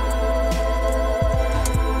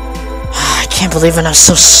 I can't believe I'm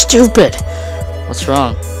so stupid. What's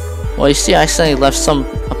wrong? Well, you see, I accidentally left some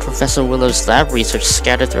of Professor Willow's lab research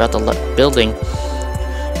scattered throughout the building.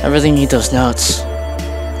 I really need those notes.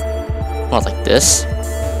 Well, like this.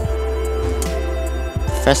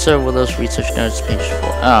 Professor Willow's research notes, page 4.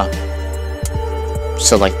 Oh.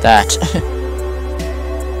 So like that.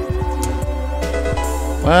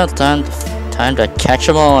 Well, time to catch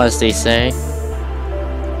 'em all, as they say.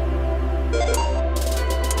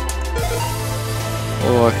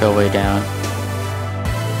 We'll work our way down.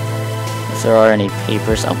 If there are any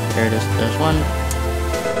papers. Oh, there it is. There's one.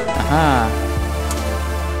 Aha.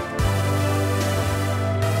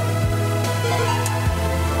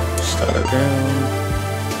 Start room.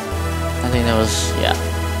 I think that was, yeah.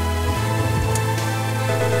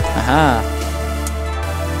 Aha.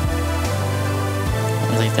 I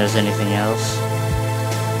don't think there's anything else.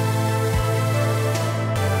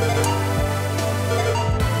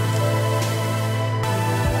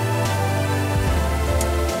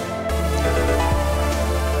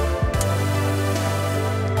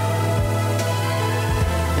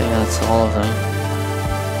 Okay, that's all of them.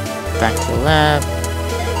 Back to the lab.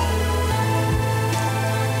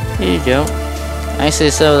 Here you go.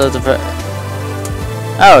 Nicely so that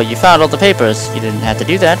oh, you found all the papers. You didn't have to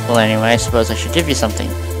do that. Well, anyway, I suppose I should give you something.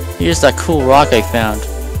 Here's that cool rock I found.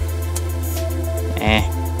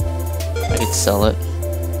 I could sell it.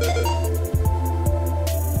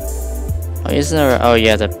 Oh, isn't there? Oh,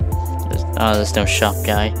 yeah. There's no shop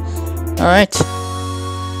guy. All right.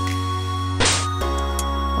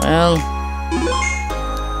 Well,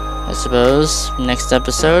 I suppose next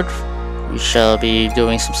episode we shall be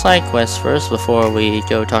doing some side quests first before we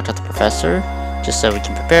go talk to the professor, just so we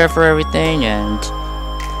can prepare for everything. And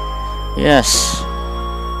yes,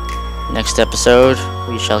 next episode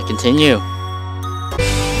we shall continue.